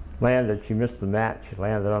landed, she missed the mat. She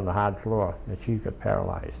landed on the hard floor, and she got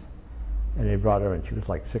paralyzed. And they brought her in. She was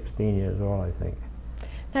like 16 years old, I think.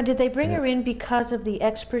 Now, did they bring her in because of the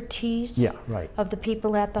expertise of the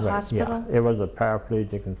people at the hospital? Yeah, it was a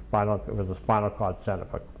paraplegic and it was a spinal cord center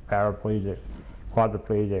for paraplegics,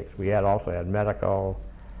 quadriplegics. We also had medical,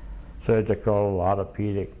 surgical,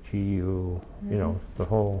 orthopedic, GU, you know, the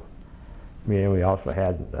whole. I mean, we also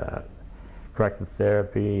had corrective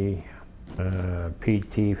therapy,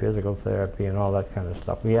 PT, physical therapy, and all that kind of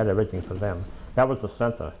stuff. We had everything for them. That was the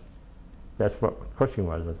center. That's what Cushing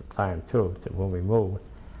was at the time too, when we moved.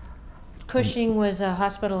 Cushing was a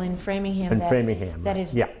hospital in Framingham. That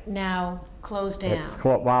is now closed down.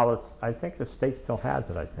 Well, I think the state still has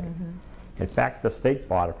it, I think. In fact, the state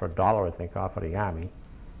bought it for $1, I think, off of the Army.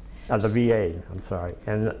 The VA, I'm sorry.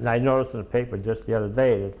 And I noticed in the paper just the other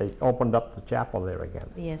day that they opened up the chapel there again.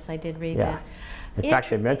 Yes, I did read that. In fact,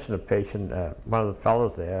 they mentioned a patient, one of the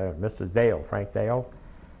fellows there, Mr. Dale, Frank Dale.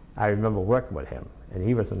 I remember working with him, and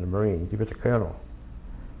he was in the Marines. He was a colonel,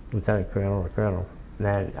 lieutenant colonel or colonel.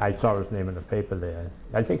 And I saw his name in the paper there.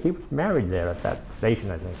 I think he was married there at that station,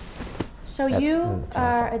 I think. So you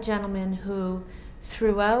are a gentleman who,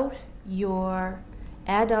 throughout your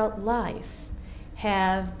adult life,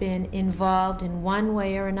 have been involved in one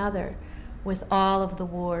way or another with all of the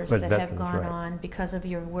wars that have gone on because of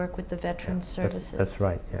your work with the Veterans Services. That's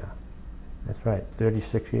right, yeah. That's right,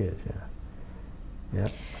 36 years, yeah.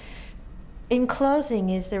 In closing,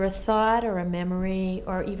 is there a thought or a memory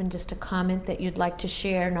or even just a comment that you'd like to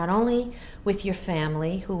share, not only with your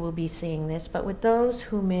family who will be seeing this, but with those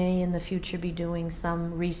who may in the future be doing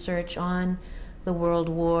some research on the world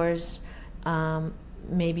wars,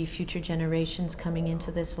 maybe future generations coming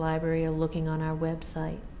into this library or looking on our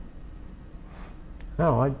website?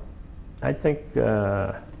 No, I think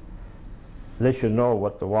they should know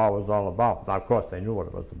what the war was all about. Now, of course, they knew what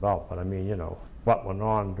it was about, but I mean, you know, what went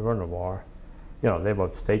on during the war. You know, they were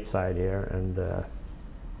stateside here, and of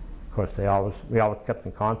course, we always kept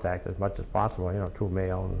in contact as much as possible, you know, through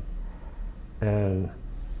mail and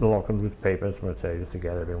the local newspapers, which I used to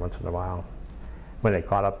get every once in a while when they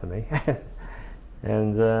caught up to me.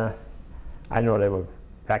 And I know they were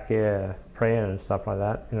back here praying and stuff like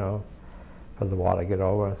that, you know, for the war to get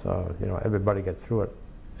over. So, you know, everybody gets through it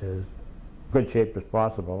as good shape as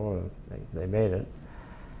possible. They made it.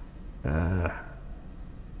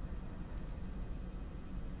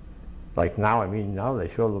 Like now, I mean, now they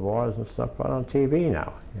show the wars and stuff out on TV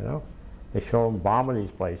now, you know. They show them bombing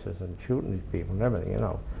these places and shooting these people and everything, you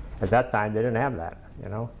know. At that time, they didn't have that, you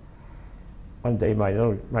know. One day,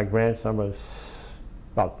 my grandson was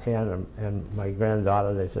about 10, and my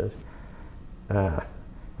granddaughter, they says,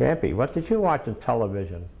 Grampy, what did you watch on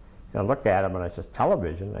television? And I look at him and I says,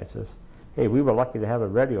 television? I says, hey, we were lucky to have a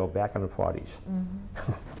radio back in the 40s.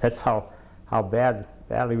 Mm-hmm. That's how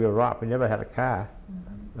badly we were off. We never had a car. Mm-hmm.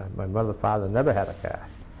 My mother, father never had a car.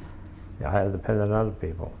 You know, I had to depend on other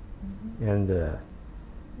people. Mm-hmm. And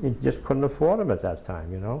you just couldn't afford them at that time,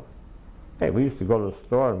 you know. Hey, we used to go to the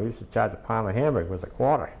store and we used to charge a pound of hamburger with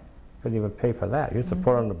 $0.25. Couldn't even pay for that. You used to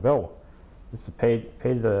put on the bill. You used to pay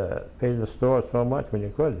the store so much when you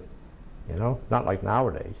could, you know. Not like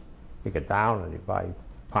nowadays. You get down and you buy a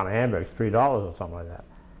pound of hamburgers, $3 or something like that.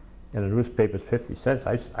 And the newspaper's 50 cents.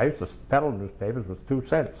 I used to peddle newspapers with 2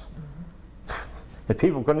 cents. Mm-hmm. And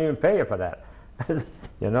people couldn't even pay you for that,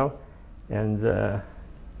 you know. And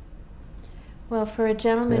well, for a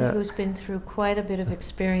gentleman who's been through quite a bit of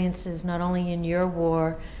experiences, not only in your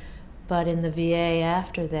war, but in the VA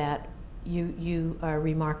after that, you are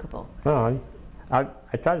remarkable. No, I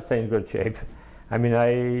try to stay in good shape. I mean,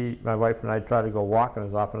 my wife and I try to go walking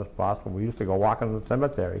as often as possible. We used to go walking in the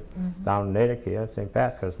cemetery down in Natick here, St.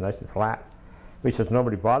 Pat's, because it's nice and flat. We says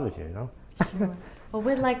nobody bothers you, you know. Sure. Well,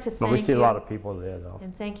 we'd like to thank you. We see a lot of people there, though.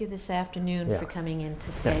 And thank you this afternoon for coming in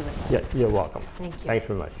to stay with us. Yeah, you're welcome. Thank you. Thanks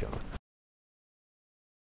very much, John.